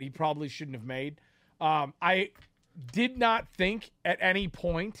mistake that he probably shouldn't have made. I did not think at any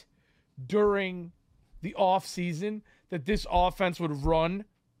point during the offseason that this offense would run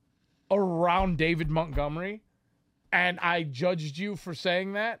around David Montgomery. And I judged you for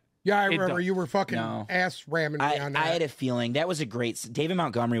saying that. Yeah, I remember you were fucking ass ramming me on that. I had a feeling that was a great. David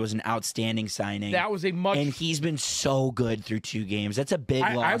Montgomery was an outstanding signing. That was and he's been so good through 2 games. That's a big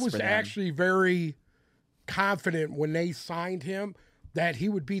loss. I was for them. actually very confident when they signed him that he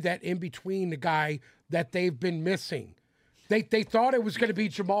would be that in between the guy that they've been missing. They thought it was going to be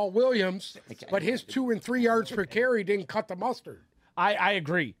Jamal Williams, but his 2 and 3 yards per carry didn't cut the mustard. I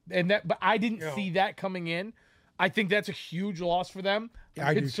agree, but I didn't see that coming in. I think that's a huge loss for them.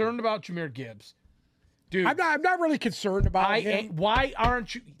 I'm concerned about Jahmyr Gibbs. Dude, I'm not really concerned about him. Why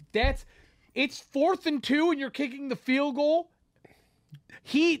aren't you? It's 4th and 2 and you're kicking the field goal.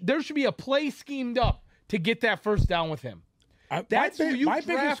 There should be a play schemed up to get that first down with him. My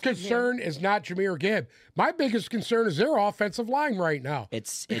biggest concern is not Jahmyr Gibbs. My biggest concern is their offensive line right now.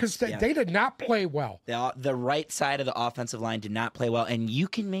 Because they did not play well. The right side of the offensive line did not play well, and you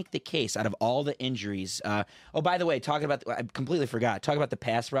can make the case out of all the injuries. By the way, I completely forgot. Talk about the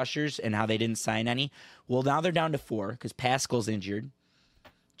pass rushers and how they didn't sign any. Well, now they're down to 4 because Pascal's injured.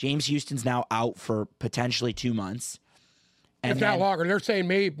 James Houston's now out for potentially 2 months. If not longer. They're saying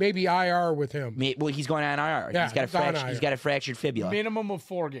maybe IR with him. He's going on IR. Yeah, he's got a fractured fibula. Minimum of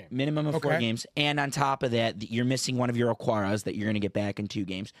 4 games. Minimum of 4 games. And on top of that, you're missing one of your Okwaras that you're going to get back in 2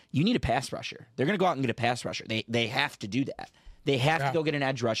 games. You need a pass rusher. They're going to go out and get a pass rusher. They have to do that. They have to go get an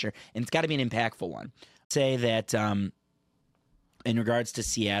edge rusher, and it's got to be an impactful one. Say that in regards to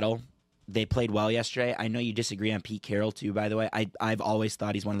Seattle, they played well yesterday. I know you disagree on Pete Carroll, too, by the way. I've always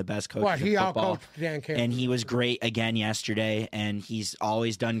thought he's one of the best coaches in football. He outcoached Dan Campbell. And he was great again yesterday, and he's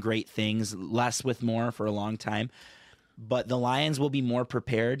always done great things, less with more for a long time. But the Lions will be more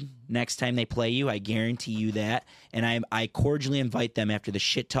prepared next time they play you. I guarantee you that. And I cordially invite them after the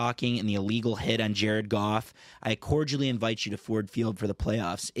shit-talking and the illegal hit on Jared Goff. I cordially invite you to Ford Field for the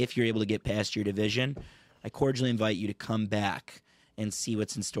playoffs. If you're able to get past your division, I cordially invite you to come back and see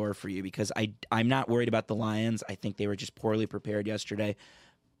what's in store for you, because I'm not worried about the Lions. I think they were just poorly prepared yesterday.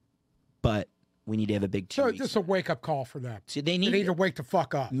 But we need to have a big 2 weeks. So this is a wake-up call for them. See, they need to wake the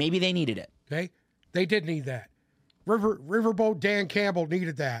fuck up. Maybe they needed it. Okay? They did need that. Riverboat Dan Campbell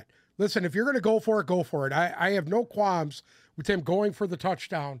needed that. Listen, if you're going to go for it, go for it. I have no qualms with him going for the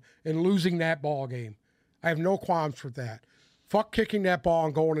touchdown and losing that ball game. I have no qualms with that. Fuck kicking that ball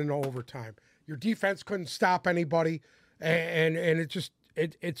and going into overtime. Your defense couldn't stop anybody, and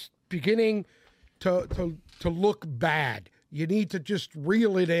it's beginning to look bad. You need to just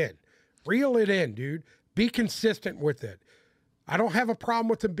reel it in, dude. Be consistent with it. I don't have a problem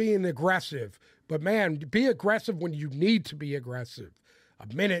with them being aggressive, but man, be aggressive when you need to be aggressive. A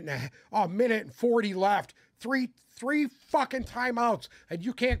minute and 40 left. Three fucking timeouts, and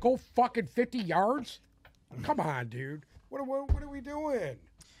you can't go fucking 50 yards? Come on, dude. What are we doing?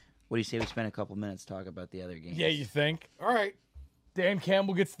 What do you say we spend a couple minutes talking about the other games? Yeah, you think? All right. Dan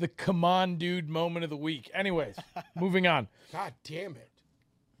Campbell gets the come on, dude moment of the week. Anyways, moving on. God damn it.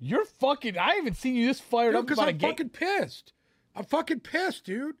 You're fucking. I haven't seen you this fired up Because about a I'm game. fucking pissed. I'm fucking pissed,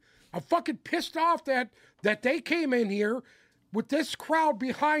 dude. I'm fucking pissed off that they came in here with this crowd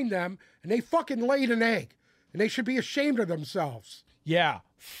behind them and they fucking laid an egg. And they should be ashamed of themselves. Yeah,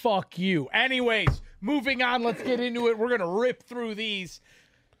 fuck you. Anyways, moving on. Let's get into it. We're going to rip through these.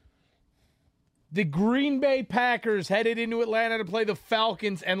 The Green Bay Packers headed into Atlanta to play the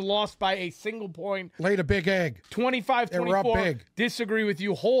Falcons and lost by a single point. Laid a big egg. 25-24. They were up big. Disagree with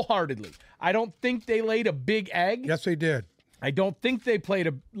you wholeheartedly. I don't think they laid a big egg. Yes, they did. I don't think they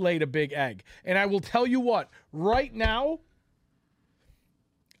laid a big egg. And I will tell you what, right now,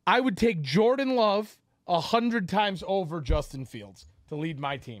 I would take Jordan Love 100 times over Justin Fields to lead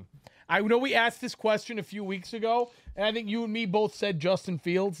my team. I know we asked this question a few weeks ago, and I think you and me both said Justin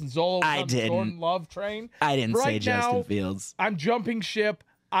Fields, and Zolo was on the Jordan Love train. I didn't say Right Justin now, Fields. I'm jumping ship.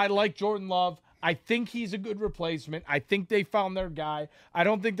 I like Jordan Love. I think he's a good replacement. I think they found their guy. I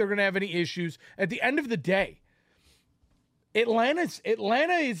don't think they're going to have any issues. At the end of the day, Atlanta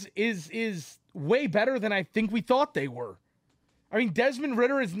is way better than I think we thought they were. I mean, Desmond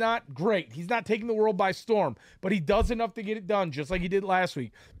Ridder is not great. He's not taking the world by storm, but he does enough to get it done, just like he did last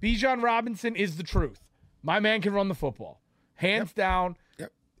week. Bijan Robinson is the truth. My man can run the football. Hands down,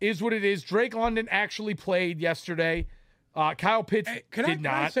 is what it is. Drake London actually played yesterday. Kyle Pitts did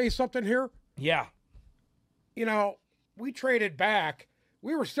not. Can I say something here? Yeah. You know, we traded back.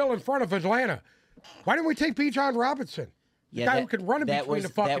 We were still in front of Atlanta. Why didn't we take Bijan Robinson? The guy who could run in between the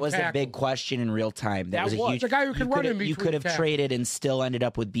fucking That was a tackles. big question in real time. That was a huge. The guy who could run in between You could have tackles. traded and still ended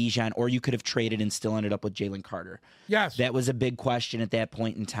up with Bijan, or you could have traded and still ended up with Jalen Carter. Yes. That was a big question at that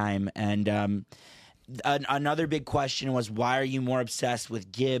point in time. And another big question was, why are you more obsessed with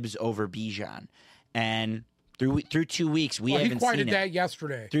Gibbs over Bijan? And through 2 weeks, we haven't he quieted seen it. that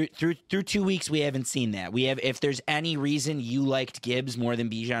yesterday. Through 2 weeks, we haven't seen that. We have, if there's any reason you liked Gibbs more than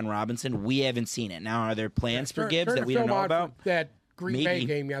Bijan Robinson, we haven't seen it. Now, are there plans for Gibbs that we don't know about? That Green Bay Maybe.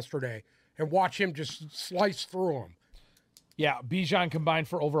 game yesterday, and watch him just slice through him. Yeah, Bijan combined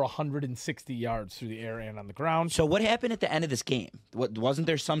for over 160 yards through the air and on the ground. So what happened at the end of this game? Wasn't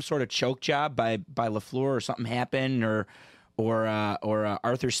there some sort of choke job by LaFleur, or something happened, or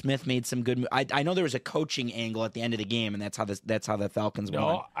Arthur Smith made some good. I know there was a coaching angle at the end of the game, and that's how the Falcons won.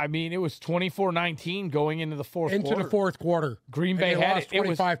 No, I mean, it was 24-19 going into the fourth quarter. Into the fourth quarter. Green Bay And they had lost it.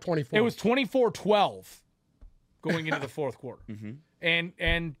 25-24. It was 24-12 going into the fourth quarter. Mm-hmm.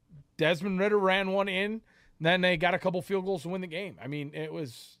 And Desmond Ridder ran one in. Then they got a couple field goals to win the game. I mean, it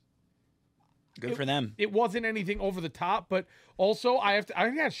was Good for them. It wasn't anything over the top, but also I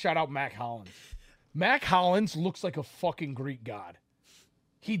got to shout out Mac Hollins. Mac Hollins looks like a fucking Greek god.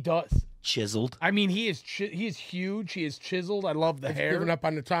 He does. Chiseled. I mean, he is huge. He is chiseled. I love the Have you hair. given up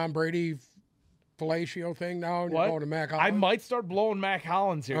on the Tom Brady fellatio thing now, and What? you're going to Mac Hollins? I might start blowing Mac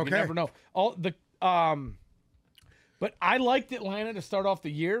Hollins here. Okay. You never know. But I liked Atlanta to start off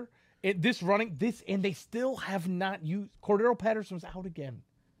the year. And they still have not used. Cordero Patterson was out again.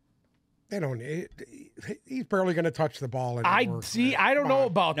 They don't. He's barely going to touch the ball anymore. I don't know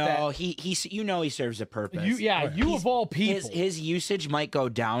about that. No, he he serves a purpose. You of all people. His usage might go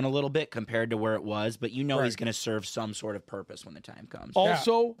down a little bit compared to where it was, but he's Right. going to serve some sort of purpose when the time comes.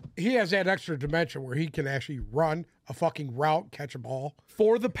 Also, He has that extra dimension where he can actually run a fucking route, catch a ball.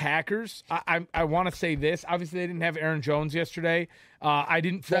 for the Packers, I want to say this. Obviously, they didn't have Aaron Jones yesterday. I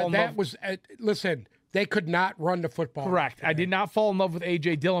didn't fall in love. Listen, they could not run the football. Correct. today. I did not fall in love with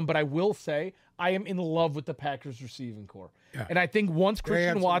A.J. Dillon, but I will say I am in love with the Packers receiving core. Yeah. And I think once They Christian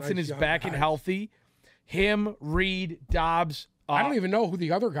have some Watson nice is young back and guys. healthy, him, Reed, Dobbs, I don't even know who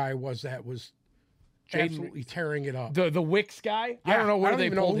the other guy was that was Jaden- absolutely tearing it up. the Wicks guy. I Yeah, don't know where they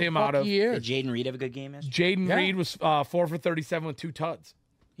even know pulled who him the fuck out of. He Did is. Jaden Reed have a good game yesterday? Jaden Yeah. Reed was 4 for 37 with 2 tuds.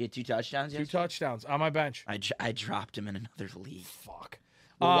 He had 2 touchdowns Two yesterday? touchdowns on my bench. I dropped him in another league. Fuck.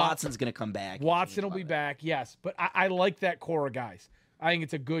 Well, Watson's going to come back. Watson will be back, yes. But I like that core of guys. I think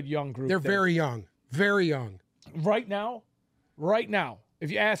it's a good young group. They're there. very young. Very young. Right now,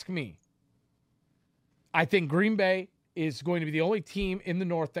 if you ask me, I think Green Bay is going to be the only team in the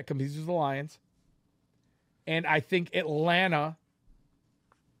North that competes with the Lions. And I think Atlanta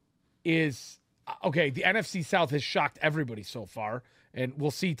is okay. The NFC South has shocked everybody so far, and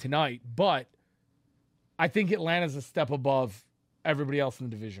we'll see tonight. But I think Atlanta's a step above everybody else in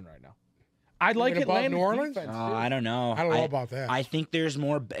the division right now. I'd like above Atlanta's New Orleans? defense, too. I don't know. I don't know about that. I think there's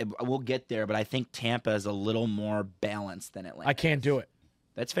more. We'll get there, but I think Tampa is a little more balanced than Atlanta. I can't do it.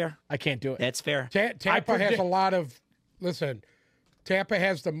 That's fair. I can't do it. That's fair. Tampa has a lot of. Listen, Tampa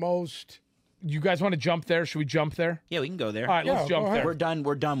has the most. You guys want to jump there? Should we jump there? Yeah, we can go there. All right, let's Yeah, jump go ahead. there.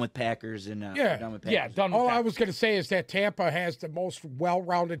 We're done with Packers and Yeah. we're done with Packers. Yeah, done with All that. I was going to say is that Tampa has the most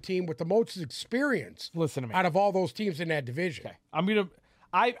well-rounded team with the most experience Listen to me. out of all those teams in that division. Okay.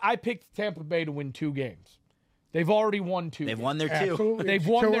 I picked Tampa Bay to win 2 games. They've already won 2. They've won their 2. Absolutely. They've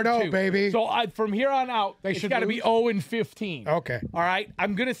won their 2-0, 2, baby. So from here on out, They it's should got to be lose? 0-15. Okay. All right.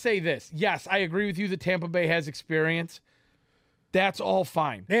 I'm gonna say this. Yes, I agree with you that Tampa Bay has experience. That's all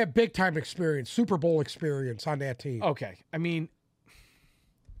fine. They have big-time experience, Super Bowl experience on that team. Okay. I mean,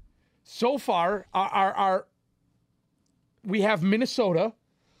 so far, we have Minnesota,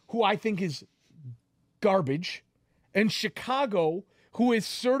 who I think is garbage, and Chicago, who is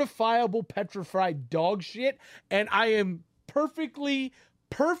certifiable petrified dog shit. And I am perfectly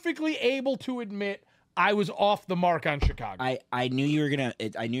able to admit I was off the mark on Chicago. I knew you were gonna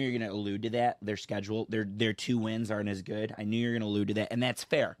allude to that. Their schedule, their 2 wins aren't as good. I knew you were gonna allude to that, and that's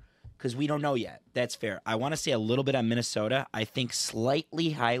fair because we don't know yet. That's fair. I want to say a little bit on Minnesota. I think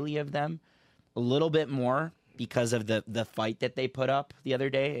slightly highly of them, a little bit more because of the fight that they put up the other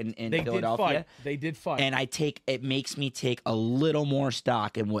day in Philadelphia. They did fight. And it makes me take a little more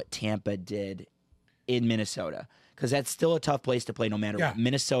stock in what Tampa did in Minnesota. Because that's still a tough place to play no matter what.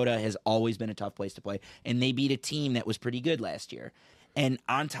 Minnesota has always been a tough place to play. And they beat a team that was pretty good last year. And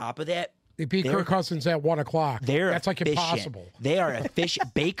on top of that, They beat Kirk Cousins at 1 o'clock. That's like efficient. impossible. They are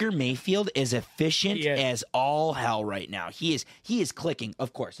efficient. Baker Mayfield is efficient He is. as all hell right now. He is clicking.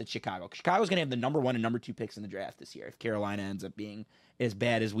 Of course, it's Chicago. Chicago's going to have the number 1 and number 2 picks in the draft this year if Carolina ends up being as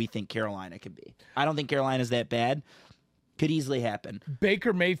bad as we think Carolina could be. I don't think Carolina's that bad. Could easily happen.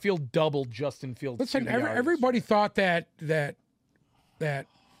 Baker Mayfield doubled Justin Fields. Listen, QB yards. everybody thought that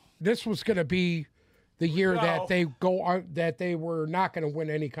this was going to be the year No. that they were not going to win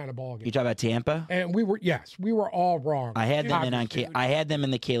any kind of ball game. You talk about Tampa? And we were all wrong. I had them Obviously. I had them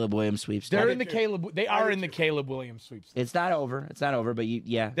in the Caleb Williams sweeps. They are in the Caleb Williams sweeps. It's not over. It's not over, but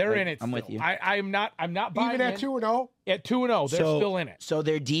They're in it. I'm with still. you. I'm not buying Even at in. 2-0. At 2-0, they're still in it. So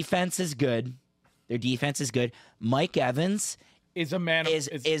their defense is good. Mike Evans Is a man of,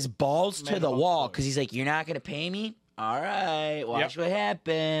 is balls man to the above wall board. because he's like, you're not going to pay me? All right, watch what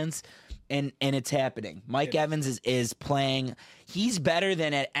happens. And it's happening. Mike Evans is playing. He's better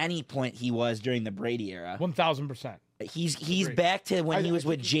than at any point he was during the Brady era. 1,000%. He's back to when he was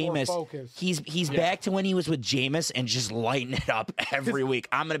with he's more Jameis. focused. He's back to when he was with Jameis and just lighting it up every week.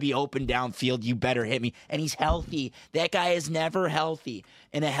 I'm gonna be open downfield. You better hit me. And he's healthy. That guy is never healthy.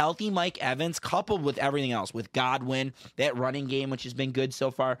 And a healthy Mike Evans, coupled with everything else, with Godwin, that running game which has been good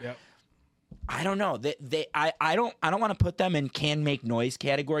so far. Yep. I don't know. I don't want to put them in can make noise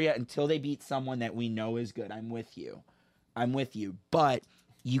category yet until they beat someone that we know is good. I'm with you. But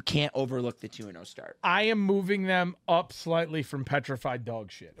you can't overlook the 2-0 start. I am moving them up slightly from petrified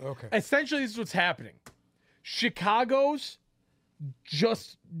dog shit. Okay. Essentially, this is what's happening. Chicago's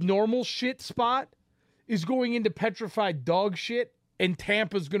just normal shit spot is going into petrified dog shit, and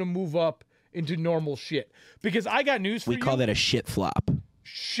Tampa's going to move up into normal shit. Because I got news for you. We call that a shit flop.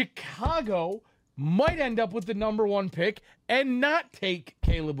 Chicago might end up with the number 1 pick and not take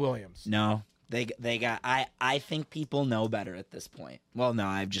Caleb Williams. No. They got I think people know better at this point. Well, no,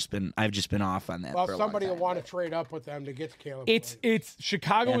 I've just been off on that. Well, for a somebody long will time. want to trade up with them to get to Caleb. It's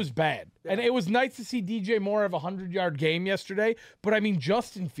Chicago is bad. And it was nice to see DJ Moore have a 100-yard game yesterday, but I mean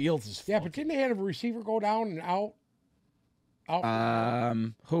Justin Fields is Yeah, but didn't they have a receiver go down and out?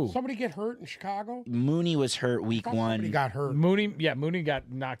 who? Somebody get hurt in Chicago? Mooney was hurt week Somebody 1. got hurt. Mooney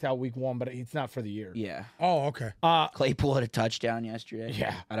got knocked out week 1, but it's not for the year. Yeah. Oh, okay. Claypool had a touchdown yesterday.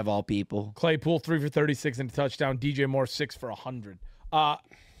 Yeah. Out of all people. Claypool 3 for 36 and a touchdown. DJ Moore 6 for 100.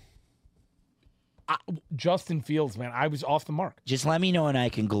 Justin Fields, man, I was off the mark. Just let me know and I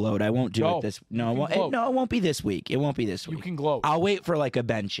can gloat. I won't do No, it this. No, you can gloat. it won't be this week. It won't be this week. You can gloat. I'll wait for like a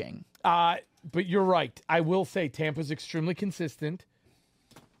benching. But you're right. I will say Tampa's extremely consistent.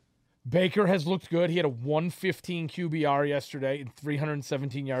 Baker has looked good. He had a 115 QBR yesterday and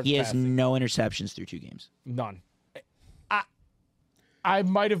 317 yards He has passing. no interceptions through 2 games. None. I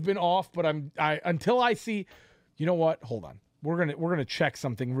might have been off, but until I see. You know what? Hold on. we're gonna check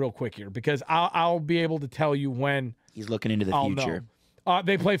something real quick here because I'll be able to tell you when He's looking into the I'll future. know.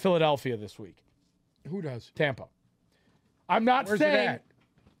 They play Philadelphia this week. Who does? Tampa. I'm not Where's saying it at?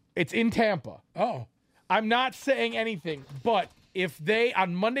 it's in Tampa. Oh, I'm not saying anything, but if they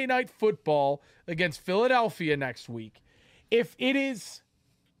on Monday Night Football against Philadelphia next week, if it is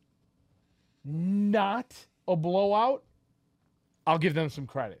not a blowout, I'll give them some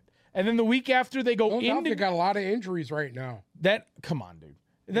credit. And then the week after they go they into got a lot of injuries right now. that, come on, dude.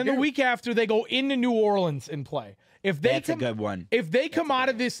 And then the do. week after they go into New Orleans and play. If they That's a good one. If they come out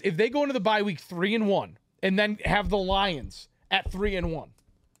of this, if they go into the bye week 3-1, and then have the Lions at 3-1,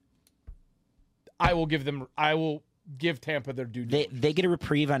 I will give Tampa their due diligence. They get a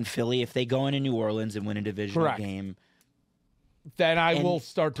reprieve on Philly if they go into New Orleans and win a divisional Correct. game. Then I And will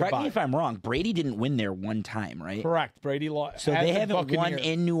start to correct buy. me if I'm wrong. Brady didn't win there one time, right? Correct. Brady lost. So they haven't won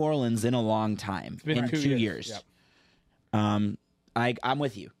in New Orleans in a long time. been in 2 2 years. years. Yep. I'm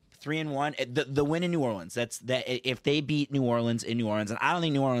with you. 3-1. The win in New Orleans. That's that. If they beat New Orleans in New Orleans, and I don't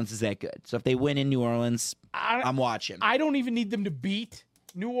think New Orleans is that good. So if they win in New Orleans, I'm watching. I don't even need them to beat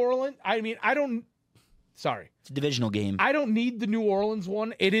New Orleans. I mean, sorry. It's a divisional game. I don't need the New Orleans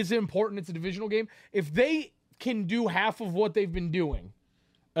one. It is important. It's a divisional game. If they can do half of what they've been doing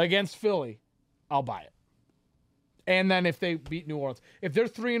against Philly, I'll buy it. And then if they beat New Orleans, if they're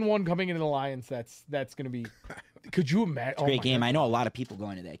 3-1 coming into the Lions, that's going to be. Could you imagine? It's a great game. I know a lot of people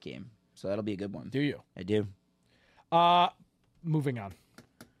going to that game, so that'll be a good one. Do you? I do. Moving on.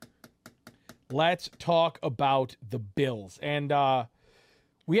 Let's talk about the Bills. And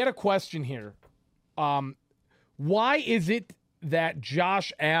we had a question here. Why is it that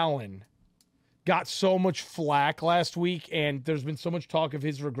Josh Allen got so much flack last week and there's been so much talk of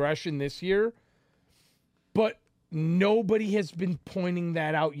his regression this year, but nobody has been pointing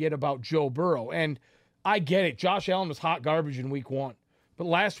that out yet about Joe Burrow? And I get it. Josh Allen was hot garbage in week 1. But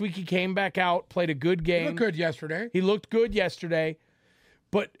last week he came back out, played a good game. He looked good yesterday. He looked good yesterday,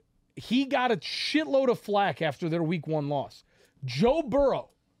 but he got a shitload of flack after their week 1 loss. Joe Burrow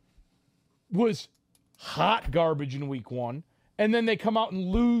was hot garbage in week 1, and then they come out and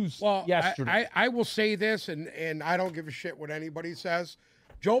lose yesterday. I will say this, and I don't give a shit what anybody says.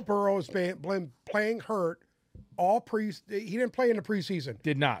 Joe Burrow has been playing hurt all He didn't play in the preseason.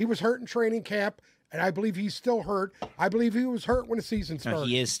 Did not. He was hurt in training camp, and I believe he's still hurt. I believe he was hurt when the season started. No,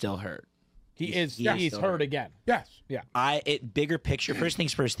 he is still hurt. He's still hurt again. Yes. Yeah. Bigger picture. First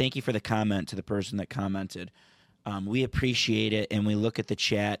things first. Thank you for the comment to the person that commented. We appreciate it, and we look at the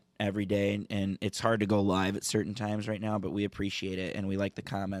chat every day, and it's hard to go live at certain times right now, but we appreciate it, and we like the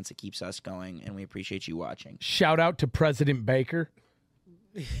comments. It keeps us going, and we appreciate you watching. Shout out to President Baker.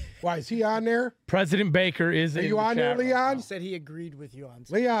 Why, is he on there? President Baker is. Are you on there, Leon? He said he agreed with you on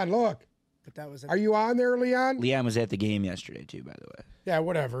something, Leon, look. but that was Are you on there, Leon? Leon was at the game yesterday too, by the way. Yeah,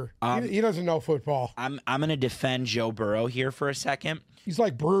 whatever. He doesn't know football. I'm going to defend Joe Burrow here for a second. He's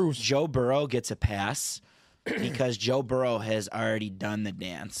like Bruce. Joe Burrow gets a pass because Joe Burrow has already done the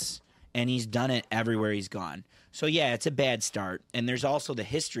dance, and he's done it everywhere he's gone. So, yeah, it's a bad start, and there's also the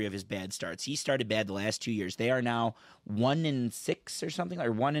history of his bad starts. He started bad the last 2 years. They are now 1-6 or something,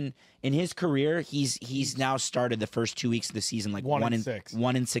 or in his career. He's now started the first 2 weeks of the season like 1-6.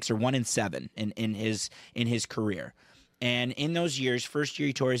 1-6 or 1-7 in his career. And in those years, first year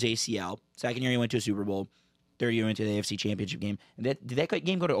he tore his ACL, second year he went to a Super Bowl, third year he went to the AFC Championship game. And did that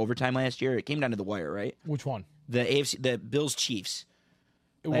game go to overtime last year? It came down to the wire, right? Which one? The Bills Chiefs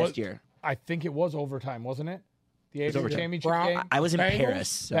last year. I think it was overtime, wasn't it? The AFC Championship game. I was in Bengals? Paris.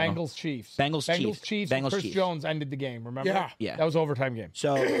 So. Bengals Chiefs. Bengals Chiefs. and Chris Jones ended the game. Remember? Yeah. That was overtime game.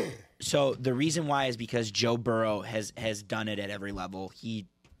 So the reason why is because Joe Burrow has done it at every level. He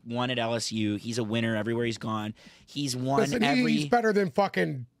won at LSU. He's a winner everywhere he's gone. He's won He's better than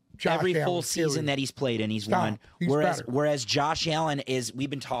fucking Josh every Allen, full season period. that he's played, and he's Stop. won. He's better. Whereas Josh Allen is, we've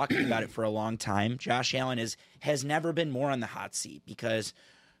been talking about it for a long time. Josh Allen has never been more on the hot seat because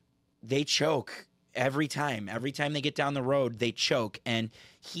they choke every time. Every time they get down the road, they choke, and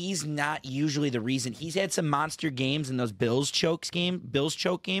he's not usually the reason. He's had some monster games in those Bills choke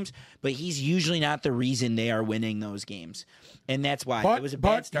games, but he's usually not the reason they are winning those games. And that's why it was a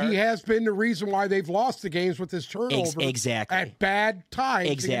bad start. He has been the reason why they've lost the games with his turnover. Exactly. At bad times.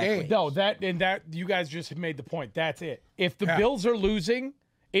 Exactly. In the game. No, that you guys just made the point. That's it. If the Bills are losing,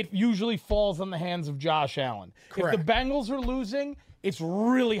 it usually falls on the hands of Josh Allen. Correct. If the Bengals are losing, it's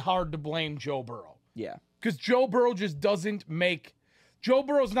really hard to blame Joe Burrow. Yeah. Because Joe Burrow just doesn't make. Joe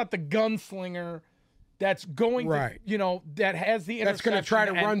Burrow's not the gunslinger that's going Right. to, that has the That's going to try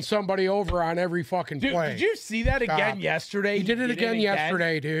to run somebody over on every fucking Dude, play. did you see that again yesterday? He did it again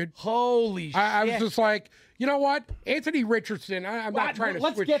yesterday, dude. Holy shit. I was just like, You know what? Anthony Richardson, I'm not trying to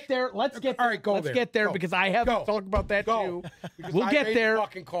Let's switch. get there. Let's get All there. right, go let's there. get there Go. because I have to Go. talk about that Go. too. Because We'll I get made there. the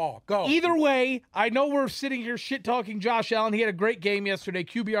fucking call. Go. Either way, I know we're sitting here shit talking Josh Allen. He had a great game yesterday.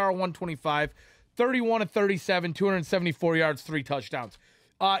 QBR 125, 31 of 37, 274 yards, 3 touchdowns.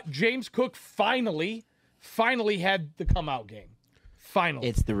 James Cook finally had the come out game. Finally.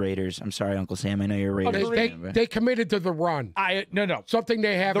 It's the Raiders. I'm sorry, Uncle Sam. I know you're a Raiders fan. but- They committed to the run. No. Something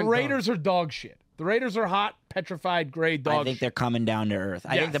they haven't The Raiders are dog shit. The Raiders are hot, petrified, gray dog I think shit. they're coming down to earth.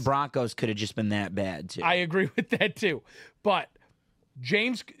 I think the Yes. Broncos could have just been that bad, too. I agree with that too. But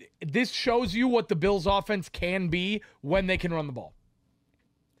James, this shows you what the Bills' offense can be when they can run the ball.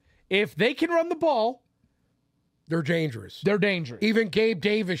 If they can run the ball, They're dangerous. they're dangerous. Even Gabe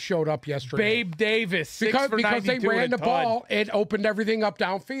Davis showed up yesterday. Babe Davis, 6 for because they 92 ran and the a ball, it opened everything up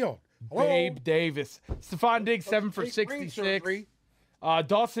downfield. Hello? Babe Davis. Stephon Diggs, 7 for Brain 66. surgery.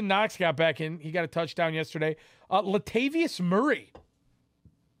 Dawson Knox got back in. He got a touchdown yesterday. Latavius Murray.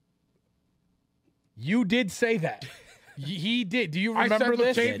 You did say that. He did. Do you I remember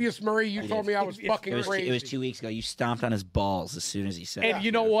said this? Latavius Murray. You told me I was fucking It was crazy. 2 weeks ago. You stomped on his balls as soon as he said And it.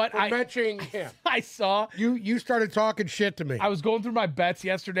 you know what? For mentioning him. I saw. You started talking shit to me. I was going through my bets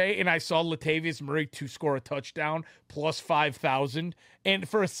yesterday, and I saw Latavius Murray to score a touchdown plus 5,000. And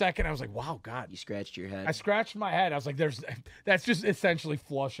for a second, I was like, "Wow, God!" You scratched your head. I scratched my head. I was like, That's just essentially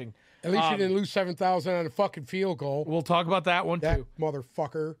flushing." At least you didn't lose 7,000 on a fucking field goal. We'll talk about that one That too.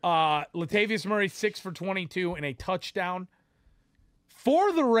 motherfucker. Latavius Murray 6 for 22 and a touchdown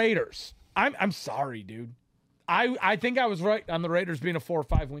for the Raiders. I'm sorry, dude. I think I was right on the Raiders being a 4 or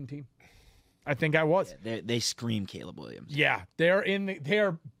 5 win team. I think I was. They scream Caleb Williams. Yeah,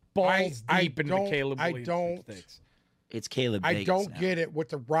 they're balls I deep into the don't- Caleb I Williams don't- stakes. It's Caleb I Vegas don't now. get it with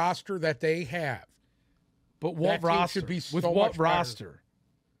the roster that they have. But That what team roster? should be With so what much better. roster?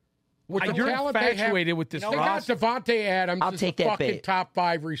 With the You're talent they have, infatuated with this they got roster. Devontae Adams I'll as take a that fucking bait. top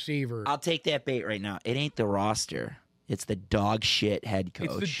 5 receiver. I'll take that bait right now. It ain't the roster. It's the dog shit head coach.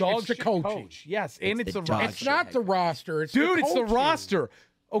 It's the dog It's the shit coaching. coach. Yes, and It's it's the a dog roster. It's not the roster. It's Dude, the it's the coaching. roster.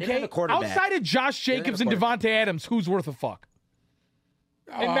 don't Okay, have a quarterback. outside of Josh don't have Jacobs a and quarterback. Devontae Adams, who's worth a fuck?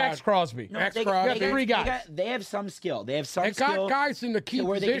 And Max Crosby. No, Max they, Crosby. they got 3 guys. They have some skill. They have some They skill got guys in the key to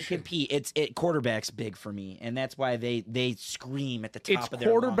where they can position. compete. Quarterback's big for me, and that's why they scream at the top It's of their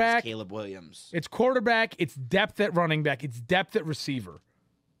lungs, quarterback. Caleb Williams. It's quarterback. It's depth at running back. It's depth at receiver.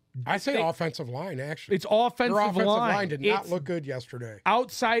 I say offensive line, actually. It's offensive, Their offensive line. line did not It's look good yesterday.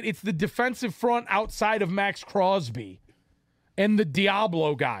 outside. It's the defensive front outside of Max Crosby and the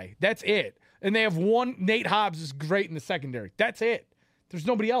Diablo guy. That's it. And they have one. Nate Hobbs is great in the secondary. That's it. There's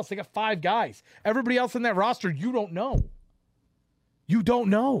nobody else. They got 5 guys. Everybody else in that roster, you don't know. You don't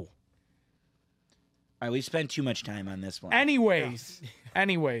know. All right, we've spent too much time on this one. Anyways,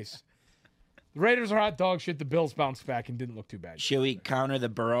 the Raiders are hot dog shit. The Bills bounced back and didn't look too bad. Should we counter the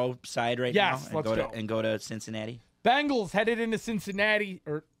Burrow side right Yes, now let's go go. and go to Cincinnati? Bengals headed into Cincinnati.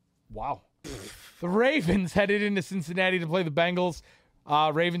 Wow. The Ravens headed into Cincinnati to play the Bengals.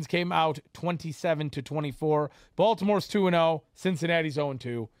 Ravens came out 27-24. Baltimore's 2-0. Cincinnati's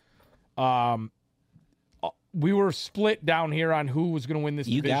 0-2. We were split down here on who was going to win this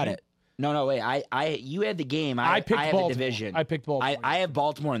You division. got it. No, wait. You had the game. I picked have Baltimore. the division. I picked Baltimore. I have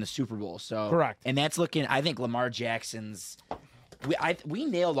Baltimore in the Super Bowl. So Correct. And that's looking. I think Lamar Jackson's. We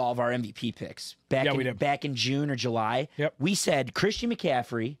nailed all of our MVP picks back. Yeah, in, we did. Back in June or July. Yep. We said Christian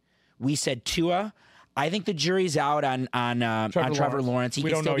McCaffrey. We said Tua. I think the jury's out on Trevor Lawrence. He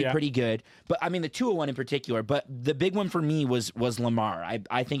We can don't still know be yet. pretty good, but I mean the Tua one in particular. But the big one for me was Lamar.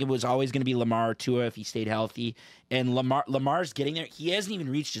 I think it was always going to be Lamar or Tua if he stayed healthy. And Lamar's getting there. He hasn't even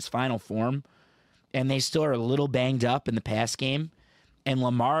reached his final form, and they still are a little banged up in the pass game. And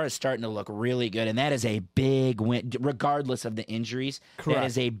Lamar is starting to look really good, and that is a big win, regardless of the injuries. Correct. That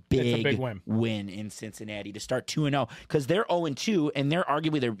is a big, win. win in Cincinnati to start 2-0 because they're 0-2, and they're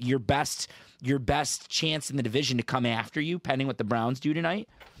arguably your best chance in the division to come after you, pending what the Browns do tonight.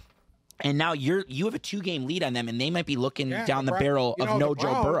 And now you have a 2-game lead on them, and they might be looking down the barrel of no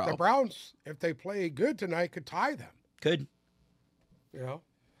Joe Burrow. The Browns, if they play good tonight, could tie them. Could. You know,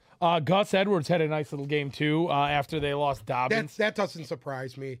 Gus Edwards had a nice little game too after they lost Dobbins. that doesn't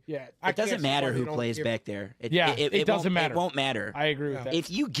surprise me. Yeah, It doesn't matter who don't plays give- back there. It it doesn't won't- matter. It won't matter. I agree with that.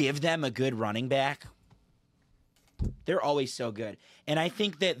 If you give them a good running back, they're always so good. And I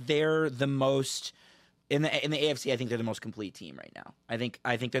think that they're the most in the AFC. I think they're the most complete team right now. I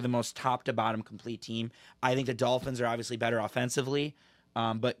think they're the most top to bottom complete team. I think the Dolphins are obviously better offensively.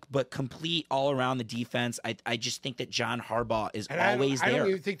 But complete all around the defense. I just think that John Harbaugh is And always I there. don't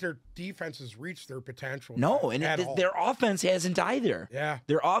even think their defense has reached their potential. No, and at all. their offense hasn't either. Yeah.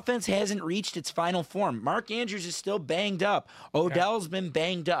 Their offense hasn't reached its final form. Mark Andrews is still banged up. Odell's been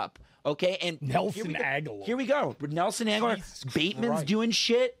banged up. Okay, and Nelson Aguilar. Here we go. Nelson Aguilar. Jesus Bateman's Christ. doing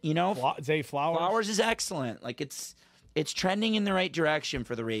shit. You know, Zay Flowers. Flowers is excellent. Like it's trending in the right direction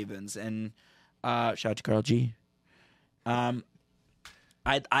for the Ravens. And shout out to Carl G.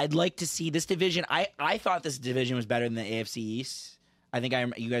 I'd like to see this division. I thought this division was better than the AFC East. I think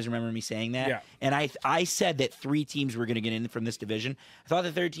you guys remember me saying that. Yeah. And I said that 3 teams were going to get in from this division. I thought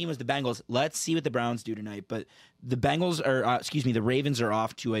the third team was the Bengals. Let's see what the Browns do tonight. But the the Ravens are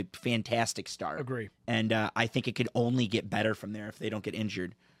off to a fantastic start. Agree. And I think it could only get better from there if they don't get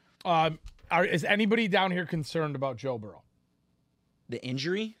injured. Is anybody down here concerned about Joe Burrow? The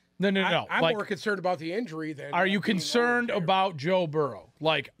injury? No. I'm like, more concerned about the injury than. are you being concerned over there. about Joe Burrow?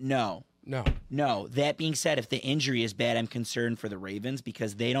 Like, No. No. That being said, if the injury is bad, I'm concerned for the Ravens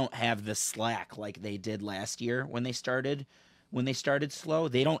because they don't have the slack like they did last year when they started slow.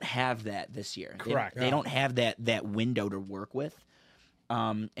 They don't have that this year. Correct. They don't have that window to work with.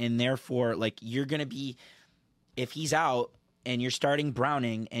 And therefore, like you're going to be if he's out and you're starting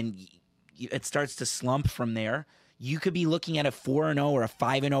Browning and it starts to slump from there, you could be looking at a 4-0 or a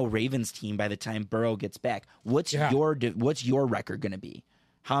 5-0 Ravens team by the time Burrow gets back. What's your record going to be?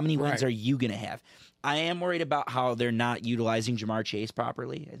 How many wins are you going to have? I am worried about how they're not utilizing Jamar Chase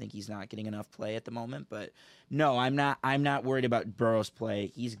properly. I think he's not getting enough play at the moment. But no, I'm not worried about Burrow's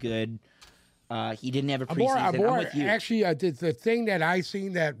play. He's good. He didn't have a preseason. I'm with you. Actually, the thing that I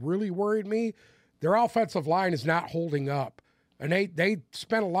seen that really worried me, their offensive line is not holding up. And they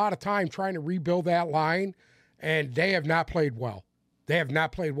spent a lot of time trying to rebuild that line, and they have not played well. They have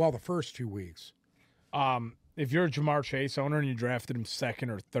not played well the first 2 weeks. if you're a Jamar Chase owner and you drafted him second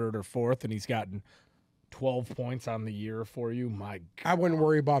or third or fourth and he's gotten 12 points on the year for you, my God. I wouldn't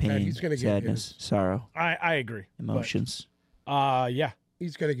worry about that. Pain, He's going to get sadness, his. sorrow, I agree. emotions. Yeah.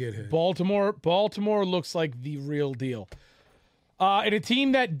 He's going to get his. Baltimore looks like the real deal. And a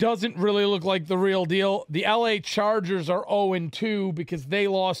team that doesn't really look like the real deal, the LA Chargers are 0-2 because they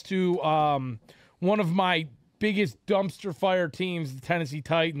lost to one of my biggest dumpster fire teams, the Tennessee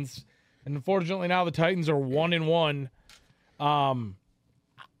Titans. And unfortunately now the Titans are 1-1.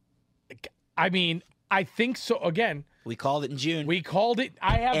 I mean, I think so. Again, We called it in June. we called it.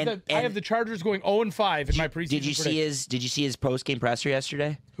 I have the Chargers going 0-5 in my preseason. Did you see his post game presser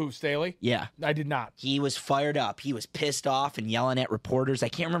yesterday? Who, Staley? Yeah. I did not. He was fired up. He was pissed off and yelling at reporters. I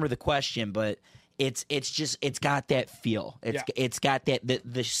can't remember the question, but it's got that feel. It's got that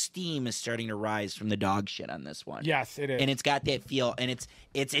the steam is starting to rise from the dog shit on this one. Yes, it is. And it's got that feel, and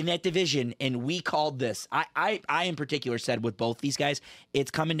it's in that division, and we called this. I in particular said with both these guys, it's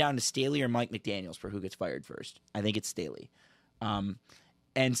coming down to Staley or Mike McDaniels for who gets fired first. I think it's Staley.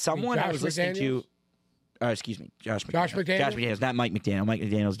 And someone I was listening to, excuse me, Josh McDaniels. Josh McDaniels? Josh McDaniels, not Mike McDaniel. Mike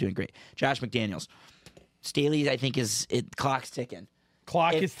McDaniel's doing great. Josh McDaniels. Staley, I think, clock's ticking.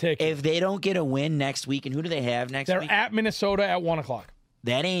 Clock is ticking. If they don't get a win next week, and who do they have next They're week? at Minnesota at 1:00.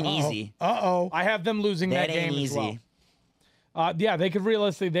 That ain't easy. I have them losing that, That game ain't as easy. well. Yeah, they could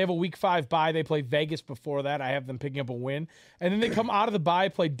realistically. They have a week 5 bye. They play Vegas before that. I have them picking up a win, and then they come out of the bye,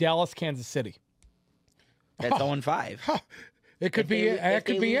 play Dallas, Kansas City. That's 0-5. It could If be they- it. if That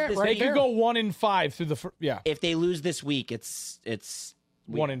they could be lose it this- right They there. could go 1-5 through the If they lose this week, it's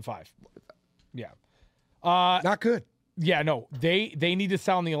 1-5. Yeah. Not good. Yeah, no, they need to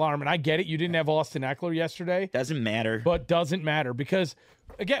sound the alarm, and I get it. You didn't have Austin Eckler yesterday, doesn't matter. but doesn't matter because,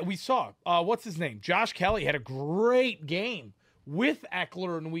 again, we saw what's his name, Josh Kelly had a great game with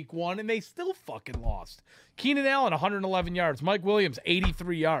Eckler in week 1, and they still fucking lost. Keenan Allen 111 yards, Mike Williams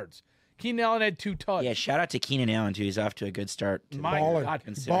 83 yards. Keenan Allen had 2 touchdowns. Yeah, shout out to Keenan Allen too. He's off to a good start. My Ballin'. God.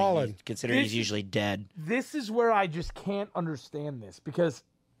 Ballin'. Considering This- he's usually dead. This is where I just can't understand this because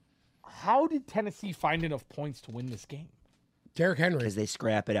how did Tennessee find enough points to win this game? Derrick Henry. Because they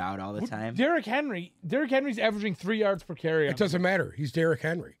scrap it out all the time. Derrick Henry's averaging 3 yards per carry. It doesn't matter. He's Derrick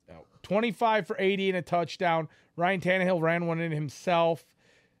Henry. 25 for 80 and a touchdown. Ryan Tannehill ran one in himself.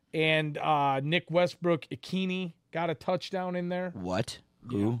 And Nick Westbrook-Ikini got a touchdown in there. What?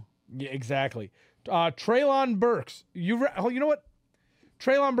 Who? Yeah, exactly. Treylon Burks. You know what?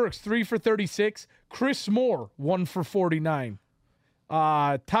 Treylon Burks, 3 for 36. Chris Moore, 1 for 49.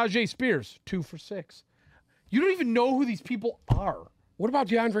 Tajay Spears, 2 for 6. You don't even know who these people are. What about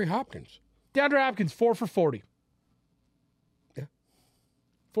DeAndre Hopkins? DeAndre Hopkins, 4 for 40. Yeah.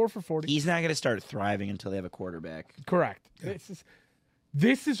 4 for 40. He's not going to start thriving until they have a quarterback. Correct.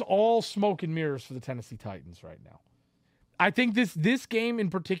 This is all smoke and mirrors for the Tennessee Titans right now. I think this game in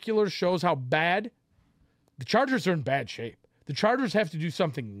particular shows how bad the Chargers are in bad shape. The Chargers have to do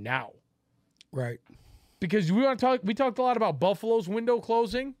something now. Right. Because we talked a lot about Buffalo's window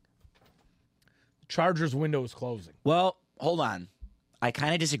closing. The Chargers' window is closing. Well, hold on. I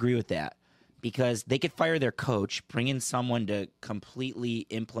kind of disagree with that because they could fire their coach, bring in someone to completely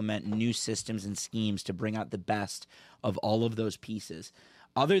implement new systems and schemes to bring out the best of all of those pieces.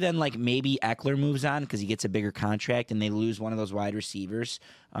 Other than like maybe Eckler moves on because he gets a bigger contract and they lose one of those wide receivers,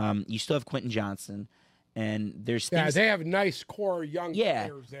 you still have Quentin Johnson. And there's things, they have a nice core young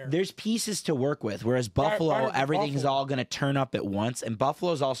players there. There's pieces to work with. Whereas Buffalo, everything's all going to turn up at once. And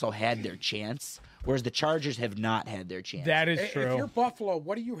Buffalo's also had their chance, whereas the Chargers have not had their chance. That is true. If you're Buffalo,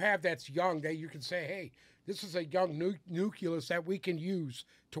 what do you have that's young that you can say, hey, this is a young nucleus that we can use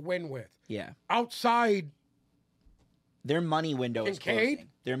to win with? Yeah. Outside, their money window is Kincaid? closing.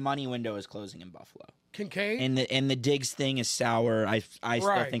 Their money window is closing in Buffalo. Kincaid. And the Diggs thing is sour. I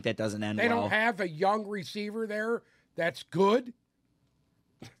still think that doesn't end They well. don't have a young receiver there that's good.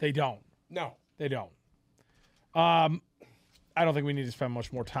 They don't. No. They don't. I don't think we need to spend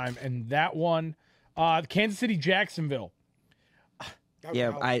much more time in that one. Kansas City, Jacksonville.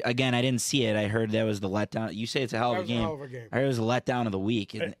 Yeah, I didn't see it. I heard that was the letdown. You say it's a hell of a game. I heard it was a letdown of the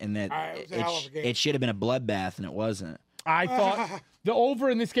week, and that it should have been a bloodbath, and it wasn't. I thought the over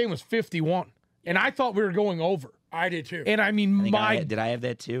in this game was 51, and I thought we were going over. I did too. And I mean, did I have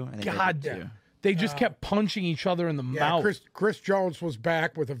that too? I think I did too. They just kept punching each other in the mouth. Chris Jones was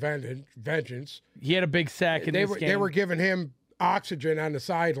back with a vengeance. He had a big sack in this game. They were giving him oxygen on the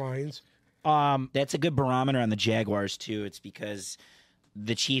sidelines. That's a good barometer on the Jaguars too. It's because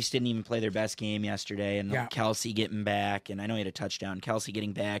the Chiefs didn't even play their best game yesterday, and Kelsey getting back, and I know he had a touchdown. Kelsey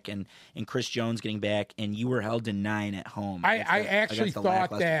getting back, and Chris Jones getting back, and you were held to 9 at home. I actually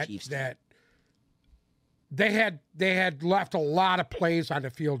thought that they had left a lot of plays on the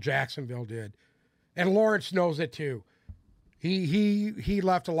field. Jacksonville did, and Lawrence knows it too. He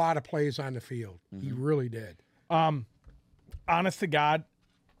left a lot of plays on the field. Mm-hmm. He really did. Honest to God,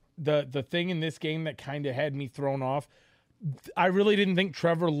 the thing in this game that kind of had me thrown off, I really didn't think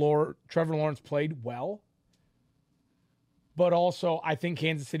Trevor Lawrence played well. But also, I think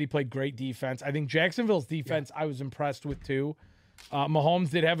Kansas City played great defense. I think Jacksonville's defense I was impressed with too. Mahomes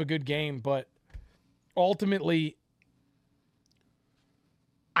did have a good game, but ultimately,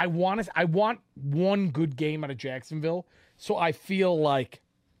 I want one good game out of Jacksonville. So I feel like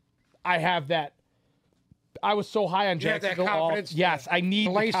I have that. I was so high on Jacksonville. That confidence yes, I need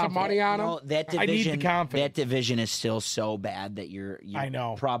to lay some money on them. That division, I need the confidence. That division is still so bad that you're I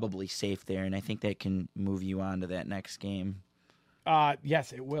know. probably safe there, and I think that can move you on to that next game.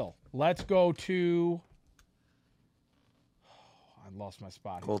 Yes, it will. Let's go to. I lost my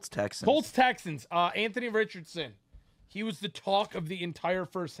spot. Colts Texans. Anthony Richardson. He was the talk of the entire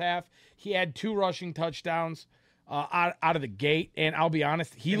first half. He had 2 rushing touchdowns out of the gate, and I'll be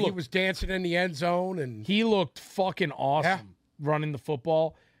honest, he was dancing in the end zone, and he looked fucking awesome running the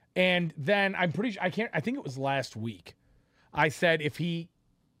football. And then I think it was last week, I said if he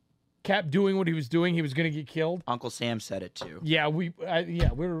kept doing what he was doing, he was going to get killed. Uncle Sam said it too. Yeah, we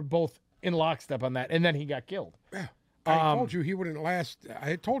were both in lockstep on that, and then he got killed. Yeah. I told you he wouldn't last.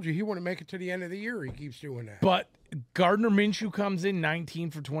 I told you he wouldn't make it to the end of the year. He keeps doing that. But Gardner Minshew comes in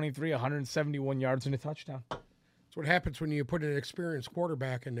 19 for 23, 171 yards and a touchdown. That's what happens when you put an experienced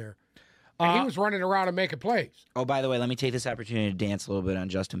quarterback in there. And he was running around and making plays. Oh, by the way, let me take this opportunity to dance a little bit on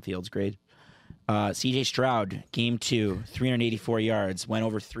Justin Fields' grade. C.J. Stroud, game 2, 384 yards, went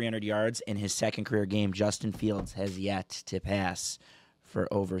over 300 yards in his second career game. Justin Fields has yet to pass for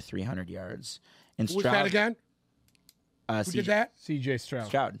over 300 yards. And Who was that again? Who did that? C.J.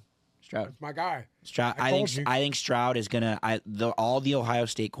 Stroud. That's my guy. Stroud. I think Stroud is gonna. All the Ohio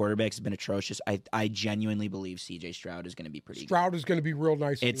State quarterbacks have been atrocious. I genuinely believe C.J. Stroud is going to be pretty. Stroud is going to be real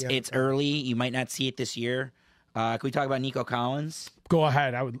nice. It's early. You might not see it this year. Can we talk about Nico Collins? Go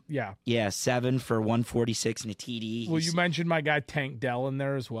ahead. I would. Yeah. Yeah, 7 for 146 and a TD. Well, you mentioned my guy Tank Dell in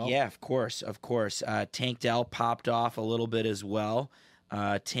there as well. Yeah, of course. Tank Dell popped off a little bit as well.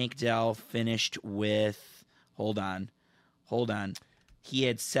 Tank Dell finished with. Hold on. He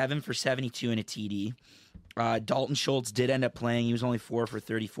had 7 for 72 and a TD. Dalton Schultz did end up playing. He was only 4 for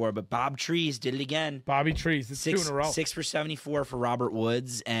 34, but Bob Trees did it again. Bobby Trees, it's 2 in a row. 6 for 74 for Robert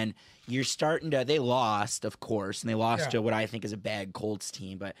Woods, and you're starting to. They lost, of course, and they lost to what I think is a bad Colts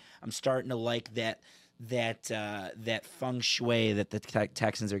team. But I'm starting to like that feng shui that the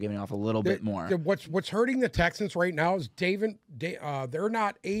Texans are giving off a little bit more. What's hurting the Texans right now is they're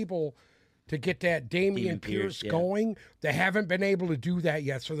not able to get that Dameon Pierce going. They haven't been able to do that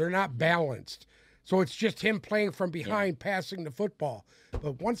yet, so they're not balanced. So it's just him playing from behind, passing the football.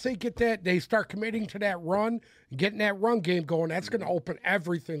 But once they get that, they start committing to that run, getting that run game going, that's going to open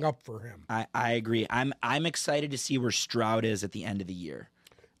everything up for him. I agree. I'm excited to see where Stroud is at the end of the year.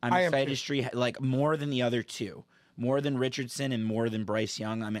 I'm excited to see more than the other two. More than Richardson and more than Bryce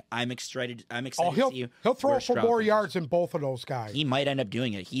Young. I'm excited. I'm excited to see. He'll throw where for Stroud more goes. yards than both of those guys. He might end up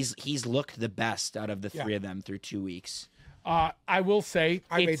doing it. He's looked the best out of the three of them through 2 weeks. I will say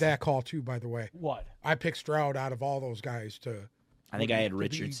I made that call too, by the way. What? I picked Stroud out of all those guys to. I think I had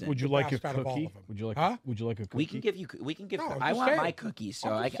Richardson. Would you like a best out of all cookie? of them. Would you like? Huh? Would you like a cookie? We can give you. We can give. No, I'm I just want saying. my cookies, so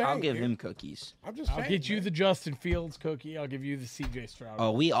I'm just I'll saying, give dude. him cookies. I'm just I'll saying. get you man. the Justin Fields cookie. I'll give you the CJ Stroud.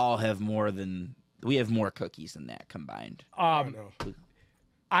 Oh, we all have more than. We have more cookies than that combined. I know.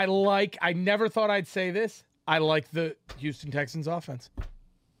 I never thought I'd say this. I like the Houston Texans offense.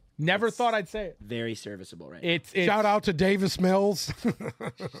 Never thought I'd say it. Very serviceable, right? It's Shout out to Davis Mills.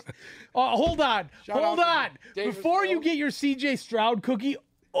 hold on. Shout out to Davis Before you Mills. get your CJ Stroud cookie,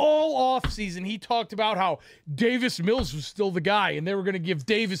 all offseason he talked about how Davis Mills was still the guy and they were going to give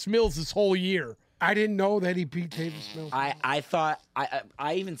Davis Mills this whole year. I didn't know that he beat Davis Mills. I thought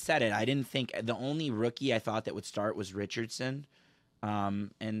I even said it. I didn't think the only rookie I thought that would start was Richardson.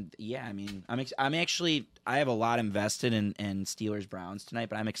 And yeah, I mean, I'm actually I have a lot invested in Steelers Browns tonight,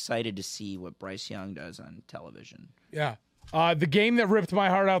 but I'm excited to see what Bryce Young does on television. Yeah. The game that ripped my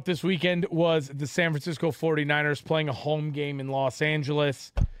heart out this weekend was the San Francisco 49ers playing a home game in Los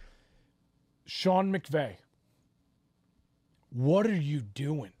Angeles. Sean McVay, what are you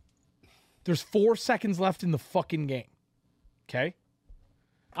doing? There's 4 seconds left in the fucking game. Okay?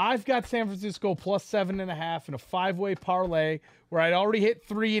 I've got San Francisco plus 7.5 in a 5-way parlay where I'd already hit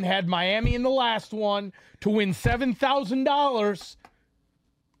 3 and had Miami in the last one to win $7,000.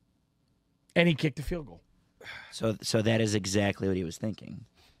 And he kicked a field goal. So that is exactly what he was thinking.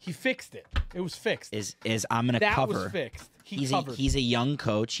 He fixed it. It was fixed. Is I'm going to That cover. was fixed. He's covered. a young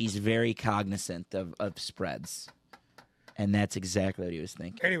coach. He's very cognizant of spreads, and that's exactly what he was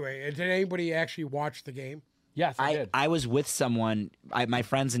thinking. Anyway, did anybody actually watch the game? Yes, I did. I was with someone, my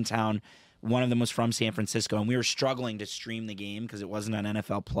friends in town. One of them was from San Francisco, and we were struggling to stream the game because it wasn't on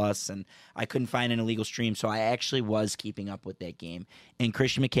NFL Plus, and I couldn't find an illegal stream. So I actually was keeping up with that game. And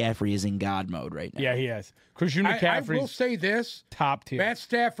Christian McCaffrey is in God mode right now. Yeah, he has. Christian I will McCaffrey's say this. top tier. Matt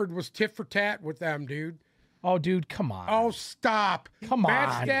Stafford was tit for tat with them, dude. Oh, dude, come on. Oh, stop. Come Matt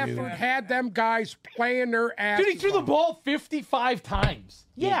on, Stafford dude. had them guys playing their ass. Dude, he threw the ball 55 times.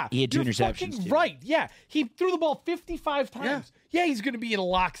 Yeah. he had 2 you're interceptions, fucking too. right. Yeah. He threw the ball 55 times. Yeah, he's going to be in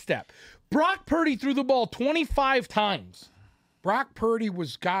lockstep. Brock Purdy threw the ball 25 times. Brock Purdy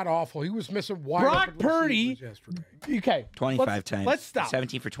was god-awful. He was missing wide Brock open Purdy. receivers yesterday. Okay. 25 times. Let's stop.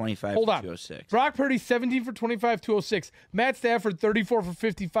 17 for 25 Hold for on. 206. Brock Purdy, 17 for 25, 206. Matt Stafford, 34 for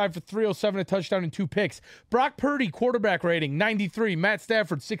 55 for 307, a touchdown and 2 picks. Brock Purdy, quarterback rating, 93. Matt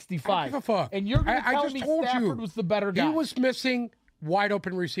Stafford, 65. I don't give a fuck. And you're going to I tell just me told Stafford you, was the better guy. He was missing wide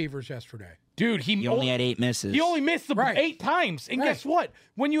open receivers yesterday. Dude, He only had 8 misses. He only missed the Right. 8 times. And Right. guess what?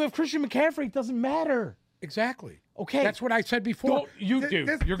 When you have Christian McCaffrey, it doesn't matter. Exactly. Okay. That's what I said before. You're going to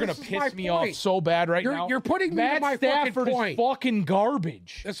this is my piss me off point. so bad right now. You're putting me Matt to my Stafford fucking point. is fucking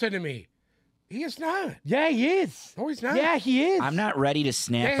garbage. Listen to me. He is not. Yeah, he is. No, he's not. Yeah, he is. I'm not ready to They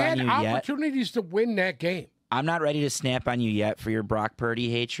snap had on you yet. opportunities to win that game. I'm not ready to snap on you yet for your Brock Purdy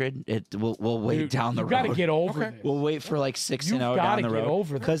hatred. We'll wait Dude, down the you road. got to get over Okay. this. We'll wait for like 6-0 You've down gotta the get road.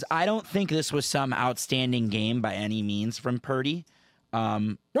 over this. Because I don't think this was some outstanding game by any means from Purdy.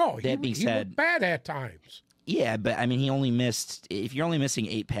 No, That being he said- looked bad at times. Yeah, but I mean, he only missed. If you're only missing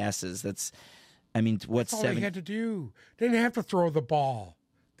 8 passes, that's. I mean, what's That's all 7? he had to do. Didn't have to throw the ball.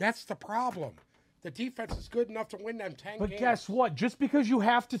 That's the problem. The defense is good enough to win them 10 But games. guess what? Just because you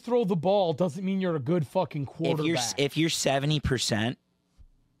have to throw the ball doesn't mean you're a good fucking quarterback. If you're 70%,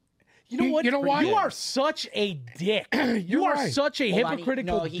 you know what? you know what? You are such a dick. You are right. such a hold on,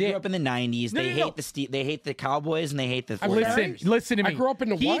 hypocritical no, he dick. grew up in the 90s. No, They no, hate no. they hate the Cowboys and they hate the. Listen, 49ers. listen to me. I grew up in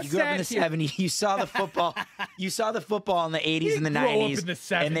the what? You grew up in the sat here- 70s. You saw the football. You saw the football in the 80s and the grew up 90s. in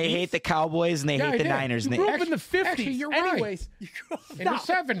the And they 70s. hate the Cowboys and they Yeah, hate I the did. Niners. You And grew they, up in the 50s. Actually, you're right. Anyways, in the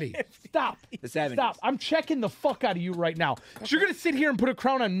 70s. Stop. The 70s. Stop. I'm checking the fuck out of you right now. So you're going to sit here and put a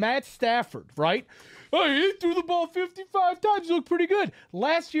crown on Matt Stafford, right? Hey, he threw the ball 55 times. He looked pretty good.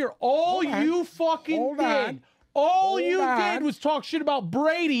 Last year, all Hold on. you fucking Hold did, on. all Hold you on. did was talk shit about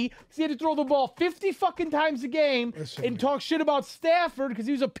Brady because he had to throw the ball 50 fucking times a game Listen, and man. talk shit about Stafford because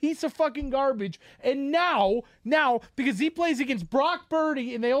he was a piece of fucking garbage. And now, because he plays against Brock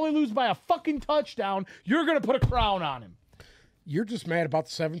Purdy and they only lose by a fucking touchdown, you're going to put a crown on him. You're just mad about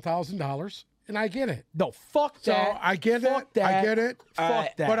the $7,000. and I get it. No, fuck So that. I get Fuck it. that. I get it.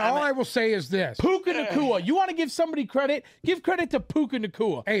 Fuck that. But all I will say is this. Puka Nacua. You want to give somebody credit? Give credit to Puka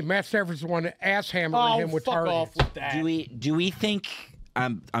Nacua. Hey, Matt Stafford's the one ass hammering Oh, him with fuck targets. off with that. Do we think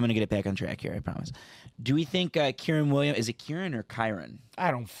I'm gonna get it back on track here? I promise. Do we think Kieran Williams is it Kieran or Kyron? I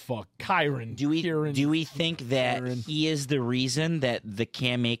don't fuck. Kyron. Do we think that Kieran. he is the reason that the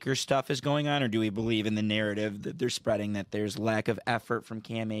Cam Akers stuff is going on, or do we believe in the narrative that they're spreading that there's lack of effort from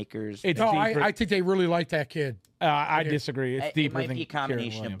Cam Akers? It's No, deeper. I think they really like that kid. I disagree. It's It deeper might than be a Kieran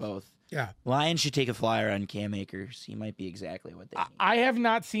combination of Williams. both. Yeah. Lions should take a flyer on Cam Akers. He might be exactly what they need. I have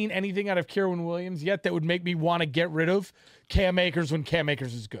not seen anything out of Kieran Williams yet that would make me want to get rid of Cam Akers when Cam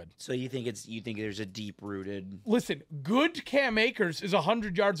Akers is good. So you think there's a deep rooted? Listen, good Cam Akers is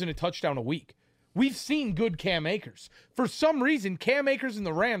 100 yards and a touchdown a week. We've seen good Cam Akers. For some reason, Cam Akers and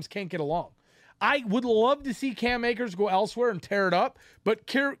the Rams can't get along. I would love to see Cam Akers go elsewhere and tear it up, but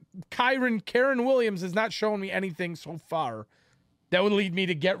Kieran Williams has not shown me anything so far that would lead me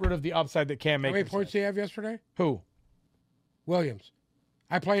to get rid of the upside that Cam How Akers many points has. did he have yesterday? Who? Williams.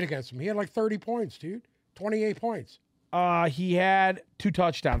 I played against him. He had like 30 points, dude. 28 points. He had 2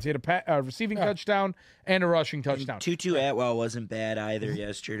 touchdowns. He had a receiving touchdown and a rushing touchdown. Tutu Atwell wasn't bad either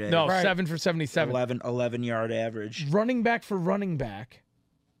yesterday. No, Right. 7 for 77. 11 yard average. Running back for running back.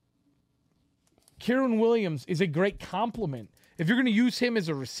 Kieran Williams is a great compliment if you're going to use him as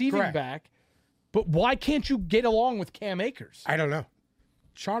a receiving Correct. back. But why can't you get along with Cam Akers? I don't know.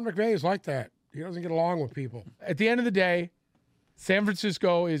 Sean McVay is like that. He doesn't get along with people. At the end of the day, San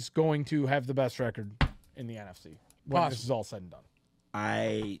Francisco is going to have the best record in the NFC when this is all said and done.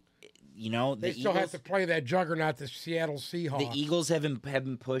 They still have to play that juggernaut, the Seattle Seahawks. The Eagles have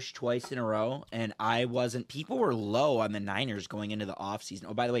been pushed twice in a row, and people were low on the Niners going into the offseason.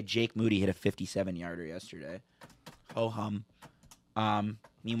 Oh, by the way, Jake Moody hit a 57-yarder yesterday. Ho hum.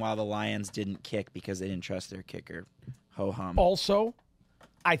 Meanwhile, the Lions didn't kick because they didn't trust their kicker. Ho hum. Also,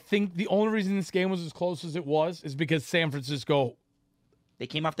 I think the only reason this game was as close as it was is because San Francisco. They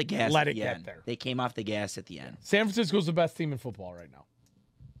came off the gas Let at it the get end. there. They came off the gas at the end. San Francisco's the best team in football right now,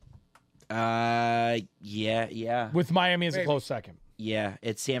 Yeah. with Miami as a Maybe. close second. Yeah,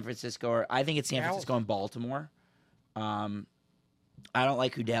 it's San Francisco. Or I think it's San Dallas. Francisco and Baltimore. I don't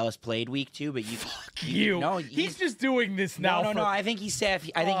like who Dallas played week 2, but you. No, he's just doing this now. No. I think he's half.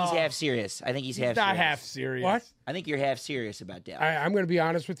 I think he's half serious. I think he's half. not serious. half serious. What? I think you're half serious about Dallas. I'm going to be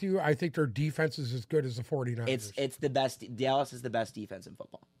honest with you. I think their defense is as good as the 49ers. It's the best. Dallas is the best defense in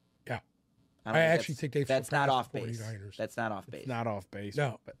football. Yeah. don't I think actually think they that's not surpassed off the base. 49ers. That's not off base. It's not off base.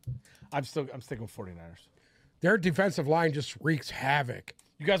 No. But I'm sticking with 49ers. Their defensive line just wreaks havoc.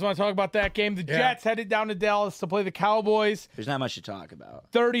 You guys want to talk about that game? The Jets headed down to Dallas to play the Cowboys. There's not much to talk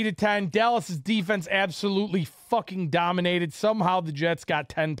about. 30-10. Dallas's defense absolutely fucking dominated. Somehow the Jets got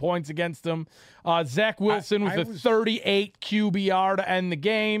 10 points against them. Zach Wilson with a 38 QBR to end the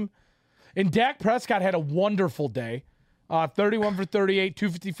game. And Dak Prescott had a wonderful day. 31 for 38,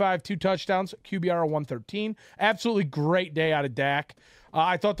 255, 2 touchdowns, QBR of 113. Absolutely great day out of Dak.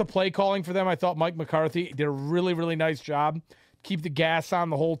 I thought the play calling for them, I thought Mike McCarthy did a really, really nice job. Keep the gas on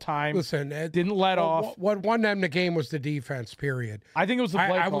the whole time. Listen, didn't let off. What won them the game was the defense, period. I think it was the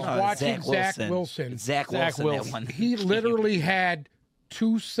play I calling. was watching Zach Wilson. Zach Wilson. That one. He literally had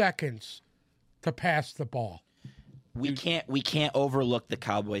 2 seconds to pass the ball. We can't overlook the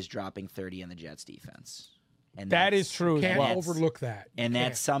Cowboys dropping 30 on the Jets defense. And That is true as Can't well. overlook that. And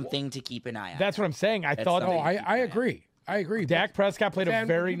that's something to keep an eye on. That's what I'm saying. I thought something- I agree. I agree. Dak Prescott played a Then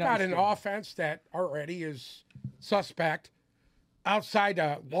very you nice got an game. offense that already is suspect. Outside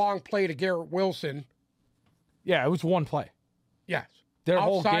a long play to Garrett Wilson, Yeah, it was one play. yes. Their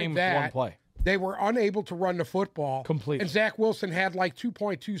whole Outside game was one play. They were unable to run the football Completely. and Zach Wilson had like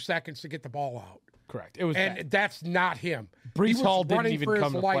 2.2 seconds to get the ball out. Correct. It was And bad. that's not him. Brees He was Hall didn't running even for his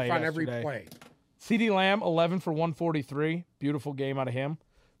come to life play on every yesterday. play. CeeDee Lamb, 11 for 143. Beautiful game out of him.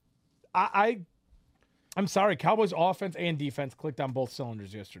 I'm sorry. Cowboys offense and defense clicked on both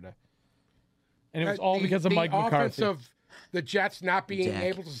cylinders yesterday. And it was all because of Mike McCarthy. The offense of the Jets not being Dak.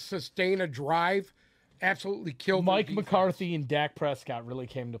 able to sustain a drive absolutely killed their Mike defense. McCarthy and Dak Prescott really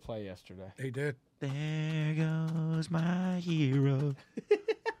came to play yesterday. They did. There goes my hero.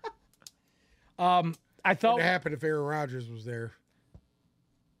 I thought. What happened if Aaron Rodgers was there?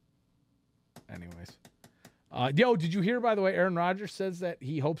 Anyways. Did you hear, by the way, Aaron Rodgers says that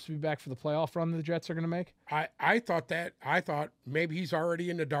he hopes to be back for the playoff run the Jets are going to make? I thought maybe he's already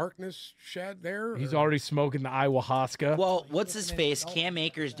in the darkness shed there. He's or- already smoking the ayahuasca. Well, what's his face? Cam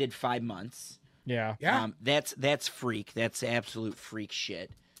Akers did 5 months. Yeah. Yeah. That's freak. That's absolute freak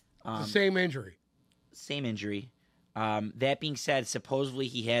shit. the same injury. Same injury. That being said, supposedly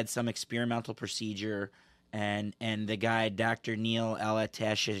he had some experimental procedure, and the guy, Dr. Neil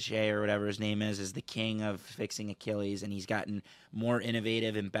Alatashe or whatever his name is the king of fixing Achilles, and he's gotten more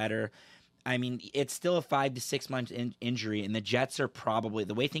innovative and better. I mean, it's still a 5 to 6 month injury, and the Jets are probably,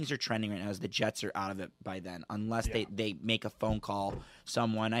 the way things are trending right now is the Jets are out of it by then, unless they make a phone call.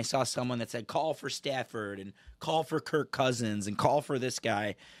 I saw someone that said, call for Stafford and call for Kirk Cousins and call for this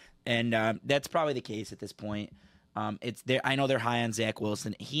guy, and that's probably the case at this point. I know they're high on Zach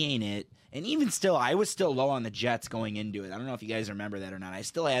Wilson. He ain't it. And even still, I was still low on the Jets going into it. I don't know if you guys remember that or not. I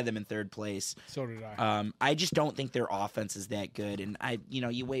still had them in third place. So did I. I just don't think their offense is that good. And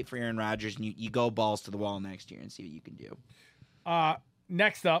you wait for Aaron Rodgers and you go balls to the wall next year and see what you can do.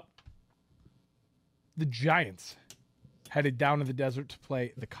 Next up, the Giants headed down to the desert to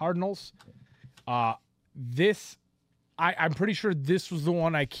play the Cardinals. I'm pretty sure this was the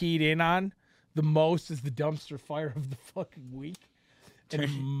one I keyed in on the most as the dumpster fire of the fucking week. And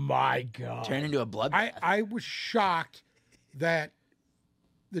my God. Turn into a bloodbath. I was shocked that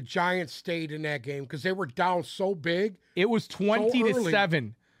the Giants stayed in that game because they were down so big. It was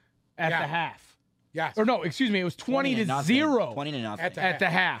 20-7 at the half. Yes. Or no, excuse me. It was 20-0 20-0 at the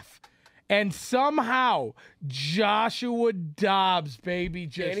half. And somehow Joshua Dobbs, baby,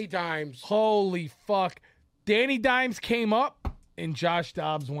 just Danny Dimes. Holy fuck. Danny Dimes came up and Josh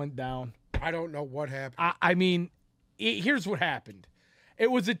Dobbs went down. I don't know what happened. I mean, here's what happened. It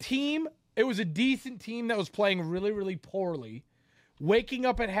was a decent team that was playing really, really poorly, waking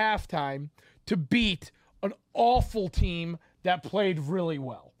up at halftime to beat an awful team that played really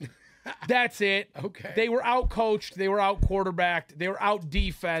well. That's it. Okay. They were out-coached. They were out-quarterbacked. They were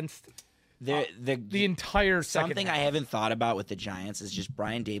out-defensed. The entire second Something half. I haven't thought about with the Giants is just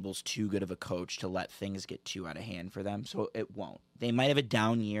Brian Daboll's too good of a coach to let things get too out of hand for them, so it won't. They might have a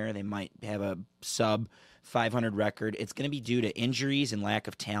down year. They might have a sub-500 record. It's going to be due to injuries and lack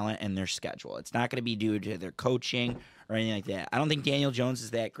of talent and their schedule. It's not going to be due to their coaching or anything like that. I don't think Daniel Jones is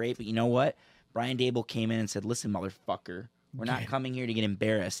that great, but you know what? Brian Daboll came in and said, listen, motherfucker, we're not coming here to get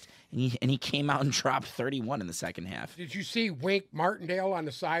embarrassed. And he came out and dropped 31 in the second half. Did you see Wink Martindale on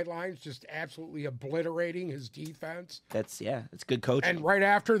the sidelines just absolutely obliterating his defense? That's good coaching. And right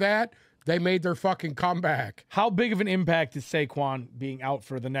after that, they made their fucking comeback. How big of an impact is Saquon being out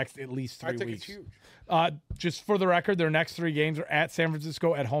for the next at least 3 weeks? I think it's huge. Just for the record, their next 3 games are at San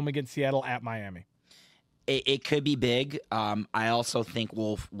Francisco, at home against Seattle, at Miami. It could be big. I also think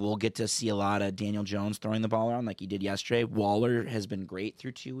we'll get to see a lot of Daniel Jones throwing the ball around like he did yesterday. Waller has been great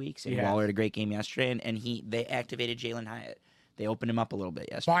through 2 weeks, and Waller had a great game yesterday. And they activated Jalen Hyatt. They opened him up a little bit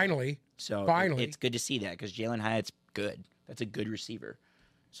yesterday. Finally. It's good to see that because Jalen Hyatt's good. That's a good receiver.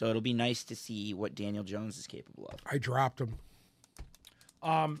 So it'll be nice to see what Daniel Jones is capable of. I dropped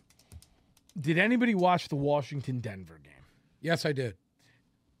him. Did anybody watch the Washington-Denver game? Yes, I did.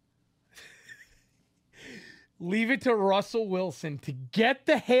 Leave it to Russell Wilson to get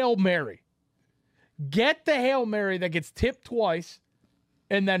the Hail Mary. Get the Hail Mary that gets tipped twice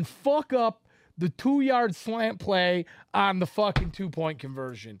and then fuck up the 2-yard slant play on the fucking 2-point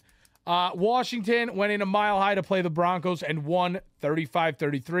conversion. Washington went in a mile high to play the Broncos and won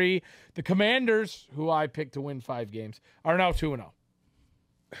 35-33. The Commanders, who I picked to win 5 games, are now 2-0.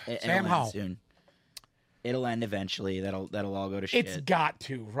 Sam Howell. Soon. It'll end eventually. That'll all go to shit. It's got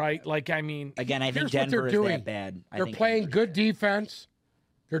to, right? Like, I mean, again, I think here's what Denver they're is doing. that bad. They're playing good defense.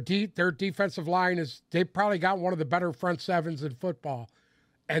 Their defensive line they probably got one of the better front sevens in football,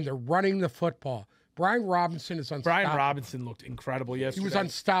 and they're running the football. Brian Robinson is unstoppable. Brian Robinson looked incredible yesterday. He was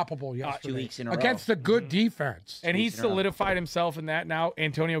unstoppable yesterday 2 weeks in a row. against the good defense. And he's solidified himself in that now.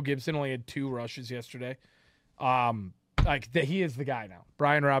 Antonio Gibson only had 2 rushes yesterday. He is the guy now.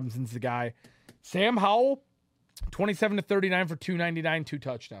 Brian Robinson's the guy. Sam Howell, 27-39 for 299, 2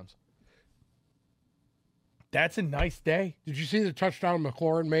 touchdowns. That's a nice day. Did you see the touchdown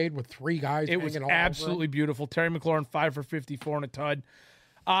McLaurin made with 3 guys? It was hanging all absolutely beautiful. Terry McLaurin 5 for 54 and a tud.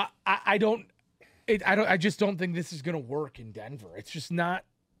 I just don't think this is going to work in Denver. It's just not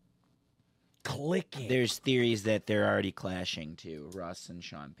clicking. There's theories that they're already clashing too, Russ and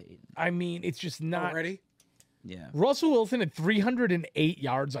Sean Payton. I mean, it's just not already. Yeah. Russell Wilson had 308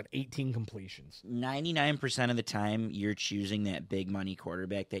 yards on 18 completions. 99% of the time, you're choosing that big money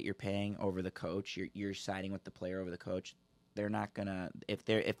quarterback that you're paying over the coach. You're siding with the player over the coach. They're not gonna if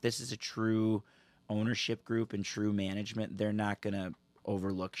this is a true ownership group and true management, they're not gonna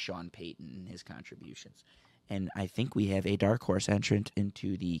overlook Sean Payton and his contributions. And I think we have a dark horse entrant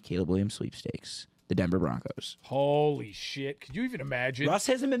into the Caleb Williams sweepstakes. the Denver Broncos. Holy shit! Could you even imagine? Russ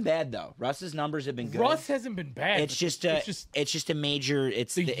hasn't been bad though. Russ's numbers have been good. Russ hasn't been bad. It's just a major.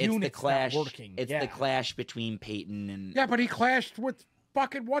 It's the unit's clash. not working. It's the clash between Peyton and Yeah, but he clashed with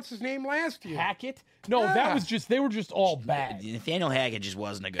fucking what's his name last year. Hackett. No, that was just they were just all bad. Nathaniel Hackett just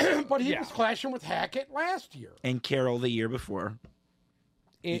wasn't a good. But he was clashing with Hackett last year. And Carroll the year before.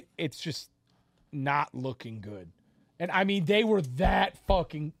 It's just not looking good. And I mean, they were that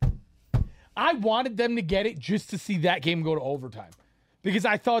fucking. I wanted them to get it just to see that game go to overtime, because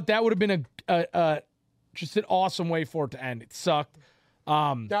I thought that would have been a just an awesome way for it to end. It sucked.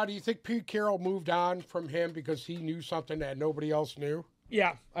 Now, do you think Pete Carroll moved on from him because he knew something that nobody else knew?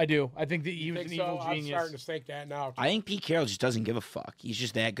 Yeah, I do. I think that he was an evil I'm genius. starting to think that now. I think Pete Carroll just doesn't give a fuck. He's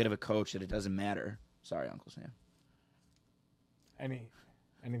just that good of a coach that it doesn't matter. Sorry, Uncle Sam.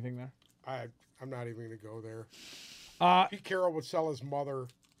 Anything there? I'm not even going to go there. Pete Carroll would sell his mother.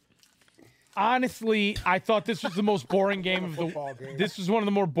 Honestly, I thought this was the most boring game of football game. This was one of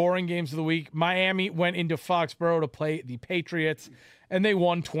the more boring games of the week. Miami went into Foxborough to play the Patriots, and they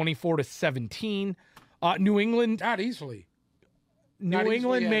won 24-17. New England, Not easily. New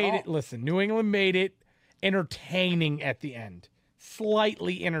England made it. all. Listen, New England made it entertaining at the end,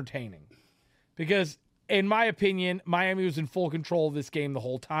 slightly entertaining, because in my opinion, Miami was in full control of this game the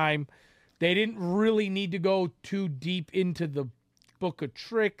whole time. They didn't really need to go too deep into the book of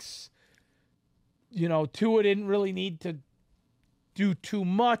tricks. You know, Tua didn't really need to do too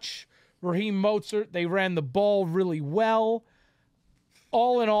much. Raheem Mostert, they ran the ball really well.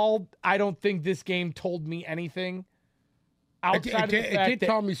 All in all, I don't think this game told me anything. Outside of the fact it did that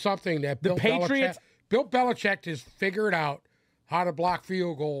tell me something that the Patriots, Bill Belichick has figured out how to block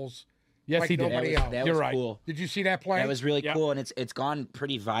field goals. yes, like he did. nobody else. That You're was right. cool. Did you see that play? That was really Yep. cool, and it's gone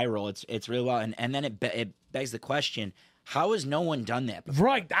pretty viral. It's really well, and then it begs the question: how has no one done that before?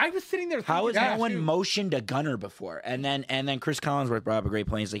 Right. I was sitting there How thinking has that no one too. motioned a gunner before? And then Chris Collinsworth brought up a great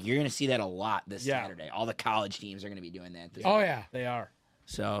point. He's like, you're going to see that a lot this Yeah. Saturday. All the college teams are going to be doing that. Oh, yeah. They are.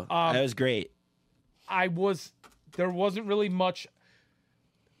 So that was great. There wasn't really much.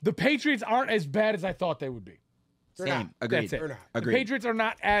 The Patriots aren't as bad as I thought they would be. They're Same. not. Agreed. That's it. They're not. The Agreed. Patriots are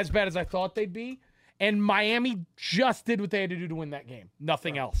not as bad as I thought they'd be. And Miami just did what they had to do to win that game.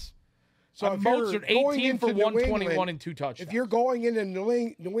 Nothing else. So if you're Mostert, going 18 for into New 121 England, and 2 touchdowns. If you're going into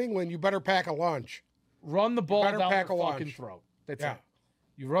New England, you better pack a lunch. Run the ball better down their pack a lunch. fucking throat. That's Yeah. it.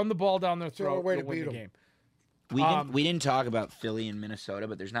 You run the ball down their the only throat, way you'll to win beat the 'em. game. We didn't talk about Philly and Minnesota,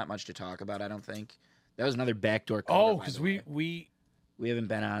 but there's not much to talk about, I don't think. That was another backdoor cover. Oh, by because the way. we haven't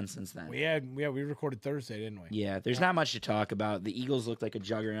been on since then. we recorded Thursday, didn't we? Yeah, there's not much to talk about. The Eagles looked like a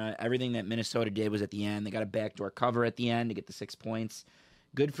juggernaut. Everything that Minnesota did was at the end. They got a backdoor cover at the end to get the 6 points.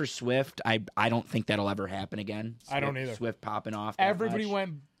 Good for Swift. I don't think that'll ever happen again. I don't either. Swift popping off. that Everybody much.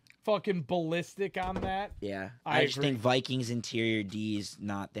 went fucking ballistic on that. Yeah, I I just agree. think Vikings interior D is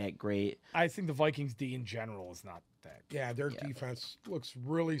not that great. I think the Vikings D in general is not that Yeah, their defense looks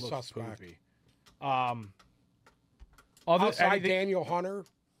really looks suspect. poopy. Outside Anything- Daniel Hunter,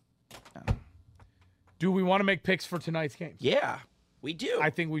 do we want to make picks for tonight's games? Yeah, we do. I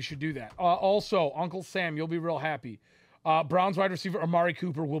think we should do that. Also, Uncle Sam, you'll be real happy. Browns wide receiver Amari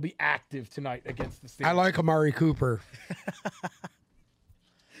Cooper will be active tonight against the Steelers. I like Amari Cooper.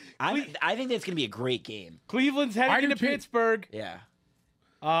 I think that's going to be a great game. Cleveland's I heading do into too. Pittsburgh. Yeah.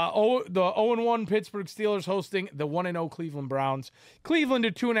 The 0-1 Pittsburgh Steelers hosting the 1-0 Cleveland Browns. Cleveland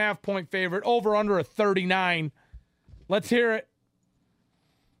a 2.5-point favorite. Over under a 39. Let's hear it.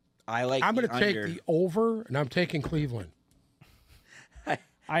 I'm I'm going to to take the over, and I'm taking Cleveland.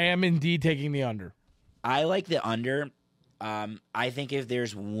 I am indeed taking the under. I like the under. I think if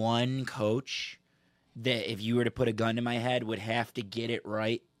there's one coach that, if you were to put a gun to my head, would have to get it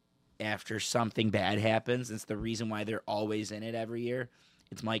right after something bad happens, it's the reason why they're always in it every year.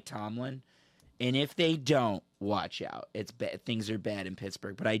 It's Mike Tomlin. And if they don't, watch out. It's bad. Things are bad in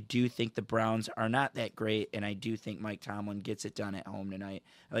Pittsburgh. But I do think the Browns are not that great, and I do think Mike Tomlin gets it done at home tonight.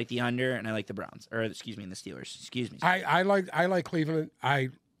 I like the under, and I like the Browns. Or, excuse me, the Steelers. Excuse me. I like Cleveland.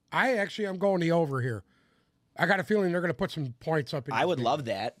 I'm going the over here. I got a feeling they're going to put some points up. In I this would game. love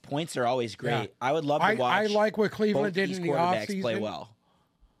that. Points are always great. Yeah. I would love to watch. I like what Cleveland both did these in the quarterbacks offseason. play well.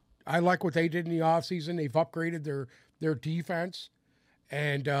 I like what they did in the offseason. They've upgraded their defense,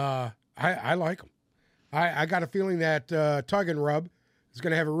 and I like them. I got a feeling that Tug and Rub is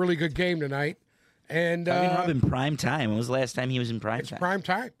going to have a really good game tonight. And Rub in prime time. When was the last time he was in prime it's time? prime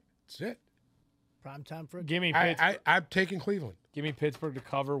time. That's it. Prime time for a Give me Pittsburgh. I'm taking Cleveland. Give me Pittsburgh to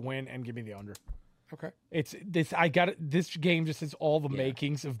cover, win, and give me the under. Okay. This game just has all the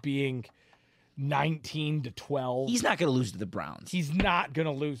makings of being 19-12. He's not going to lose to the Browns. He's not going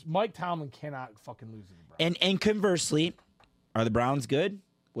to lose. Mike Tomlin cannot fucking lose to the Browns. And conversely, are the Browns good?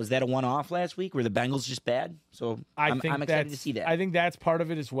 Was that a one-off last week? Were the Bengals just bad? So I'm excited to see that. I think that's part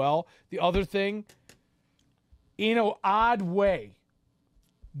of it as well. The other thing, in an odd way,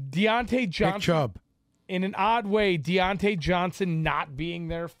 Deontay Johnson. Nick Chubb. In an odd way, Deontay Johnson not being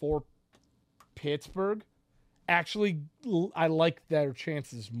there for Pittsburgh, actually, I like their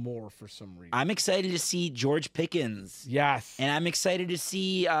chances more for some reason. I'm excited to see George Pickens. Yes. And I'm excited to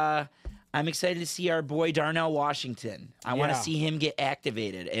see our boy Darnell Washington. I want to see him get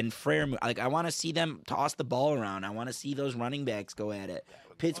activated and Frere. Like I want to see them toss the ball around. I want to see those running backs go at it.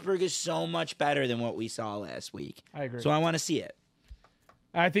 Pittsburgh is so much better than what we saw last week. I agree. So I want to see it.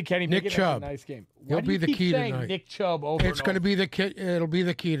 I think Kenny Nick Pickett Chubb. has a nice game. He'll be the key tonight. Nick Chubb over. It's going to be the key. It'll be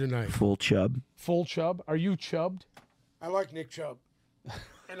the key tonight. Full Chubb. Full Chubb. Are you chubbed? I like Nick Chubb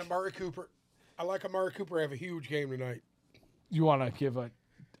and Amari Cooper. I like Amari Cooper to have a huge game tonight. You want to give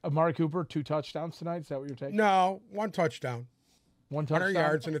Amari Cooper 2 touchdowns tonight? Is that what you're taking? No, 1 touchdown. 1 touchdown. 100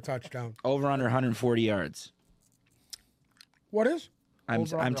 yards and a touchdown. Over under 140 yards. What is?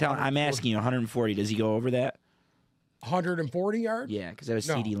 I'm asking you 140. Does he go over that? 140 yards? Yeah, because that was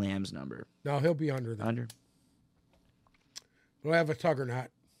No. CeeDee Lamb's number. No, he'll be under that. Under. We'll have a Tucker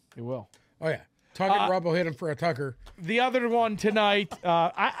not. He will. Oh, yeah. Tucker Rubb will hit him for a Tucker. The other one tonight,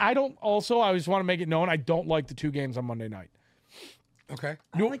 I don't also, I just want to make it known, I don't like the 2 games on Monday night. Okay.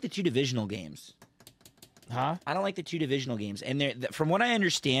 I don't like the 2 divisional games. Huh? I don't like the 2 divisional games. And from what I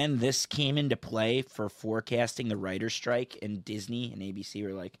understand, this came into play for forecasting the writer's strike, and Disney and ABC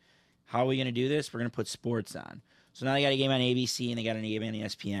were like, how are we going to do this? We're going to put sports on. So now they got a game on ABC and they got a game on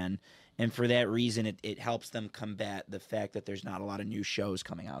ESPN. And for that reason, it helps them combat the fact that there's not a lot of new shows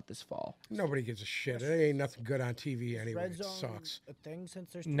coming out this fall. Nobody gives a shit. It ain't nothing good on TV anyway. Red It Zone sucks. a thing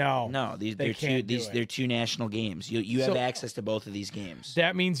since there's No. No, They can't do it. they're 2 national games. You have So- access to both of these games.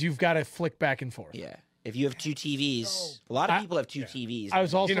 That means you've got to flick back and forth. Yeah. If you have 2 TVs, a lot of people have 2 TVs. I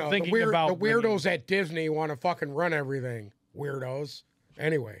was also You know, thinking the about weirdos at Disney want to fucking run everything. Weirdos.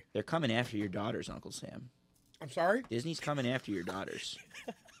 Anyway, They're coming after your daughters, Uncle Sam. I'm sorry? Disney's coming after your daughters.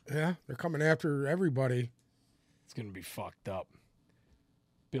 Yeah, they're coming after everybody. It's going to be fucked up.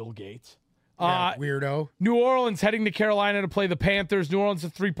 Bill Gates. Yeah, weirdo. New Orleans heading to Carolina to play the Panthers. New Orleans a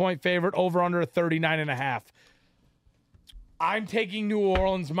 3-point favorite, over under a 39.5. I'm taking New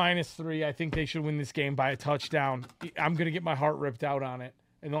Orleans -3. I think they should win this game by a touchdown. I'm going to get my heart ripped out on it,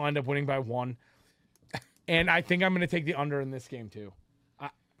 and they'll end up winning by 1. And I think I'm going to take the under in this game, too.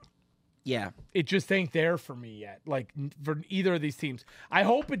 Yeah. It just ain't there for me yet, like for either of these teams. I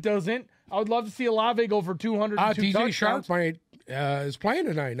hope it doesn't. I would love to see Olave go for 202 DJ touchdowns. Shark is playing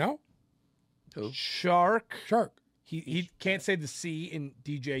tonight, no? Who? Shark. Shark. He can't say the C in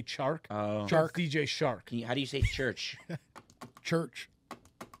DJ Shark. Oh. Shark. DJ Shark. How do you say church? Church.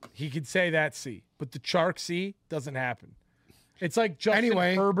 He could say that C, but the Shark C doesn't happen. It's like Justin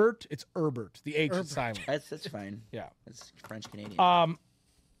Anyway. Herbert. It's Herbert. The H is silent. That's fine. Yeah. That's French Canadian.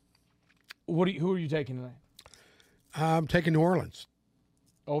 Who are you taking tonight? I'm taking New Orleans.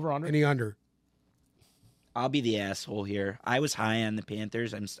 Over under? Any under. I'll be the asshole here. I was high on the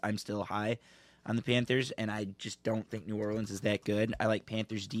Panthers. I'm still high on the Panthers, and I just don't think New Orleans is that good. I like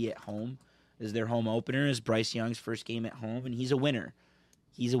Panthers D at home. This is their home opener. Is Bryce Young's first game at home, and he's a winner.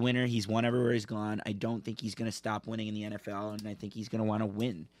 He's a winner. He's won everywhere he's gone. I don't think he's going to stop winning in the NFL, and I think he's going to want to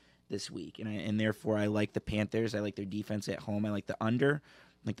win this week. And therefore, I like the Panthers. I like their defense at home. I like the under.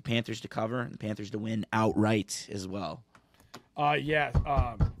 I like the Panthers to cover and the Panthers to win outright as well.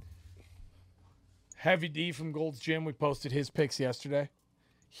 Heavy D from Gold's Gym. We posted his picks yesterday.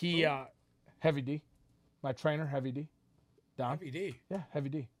 Heavy D, my trainer, Heavy D. Don. Heavy D. Yeah, Heavy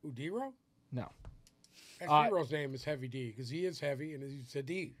D. Who, D-Row? No. D-Row's name is Heavy D because he is heavy and he's a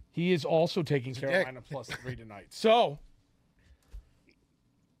D. He is also taking Carolina +3 tonight. So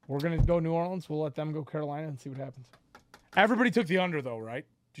we're going to go New Orleans. We'll let them go Carolina and see what happens. Everybody took the under, though, right?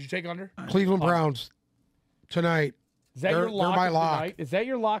 Did you take under? Cleveland Browns tonight. Is that your they're lock my of lock. the night? Is that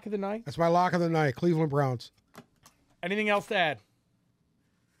your lock of the night? That's my lock of the night. Cleveland Browns. Anything else to add?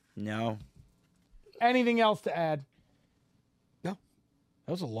 No. Anything else to add? No.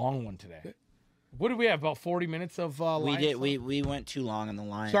 That was a long one today. What did we have? About 40 minutes of We Lions did. talk? We went too long on the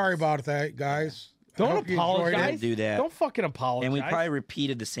line. Sorry about that, guys. I Don't hope you enjoyed it. apologize. Don't do that. Don't fucking apologize. And we probably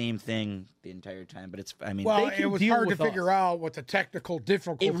repeated the same thing the entire time, but it's, I mean, Well, They can it was deal hard to with figure us. out what the technical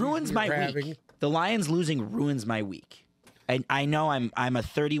difficulties it ruins we my were week. having. The Lions losing ruins my week. I know I'm a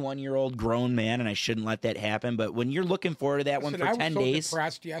 31-year-old grown man and I shouldn't let that happen, but when you're looking forward to that Listen, one I for 10 was so days,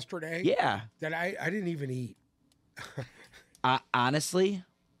 depressed yesterday yeah. that I didn't even eat. Honestly,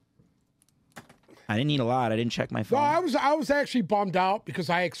 I didn't eat a lot. I didn't check my No, phone. I was actually bummed out because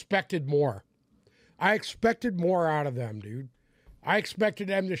I expected more. I expected more out of them, dude. I expected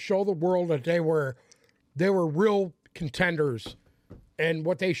them to show the world that they were real contenders, and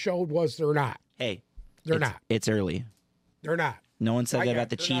what they showed was they're not. Hey, They're not. It's early. They're not. No one said I that get about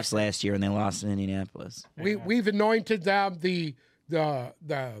the it. They're Chiefs not. last year when they lost in Indianapolis. We've anointed them the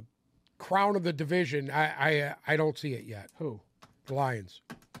crown of the division. I don't see it yet. Who? The Lions.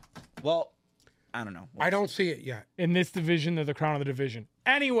 Well, I don't know. I don't see it yet. In this division, they're the crown of the division.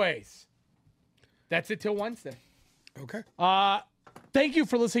 Anyways, that's it till Wednesday. Okay. Thank you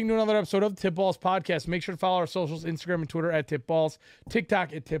for listening to another episode of the Tip Balls Podcast. Make sure to follow our socials, Instagram and Twitter at Tip Balls,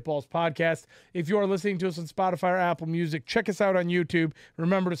 TikTok at Tip Balls Podcast. If you are listening to us on Spotify or Apple Music, check us out on YouTube.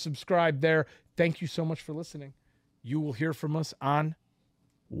 Remember to subscribe there. Thank you so much for listening. You will hear from us on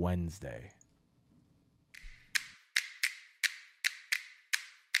Wednesday.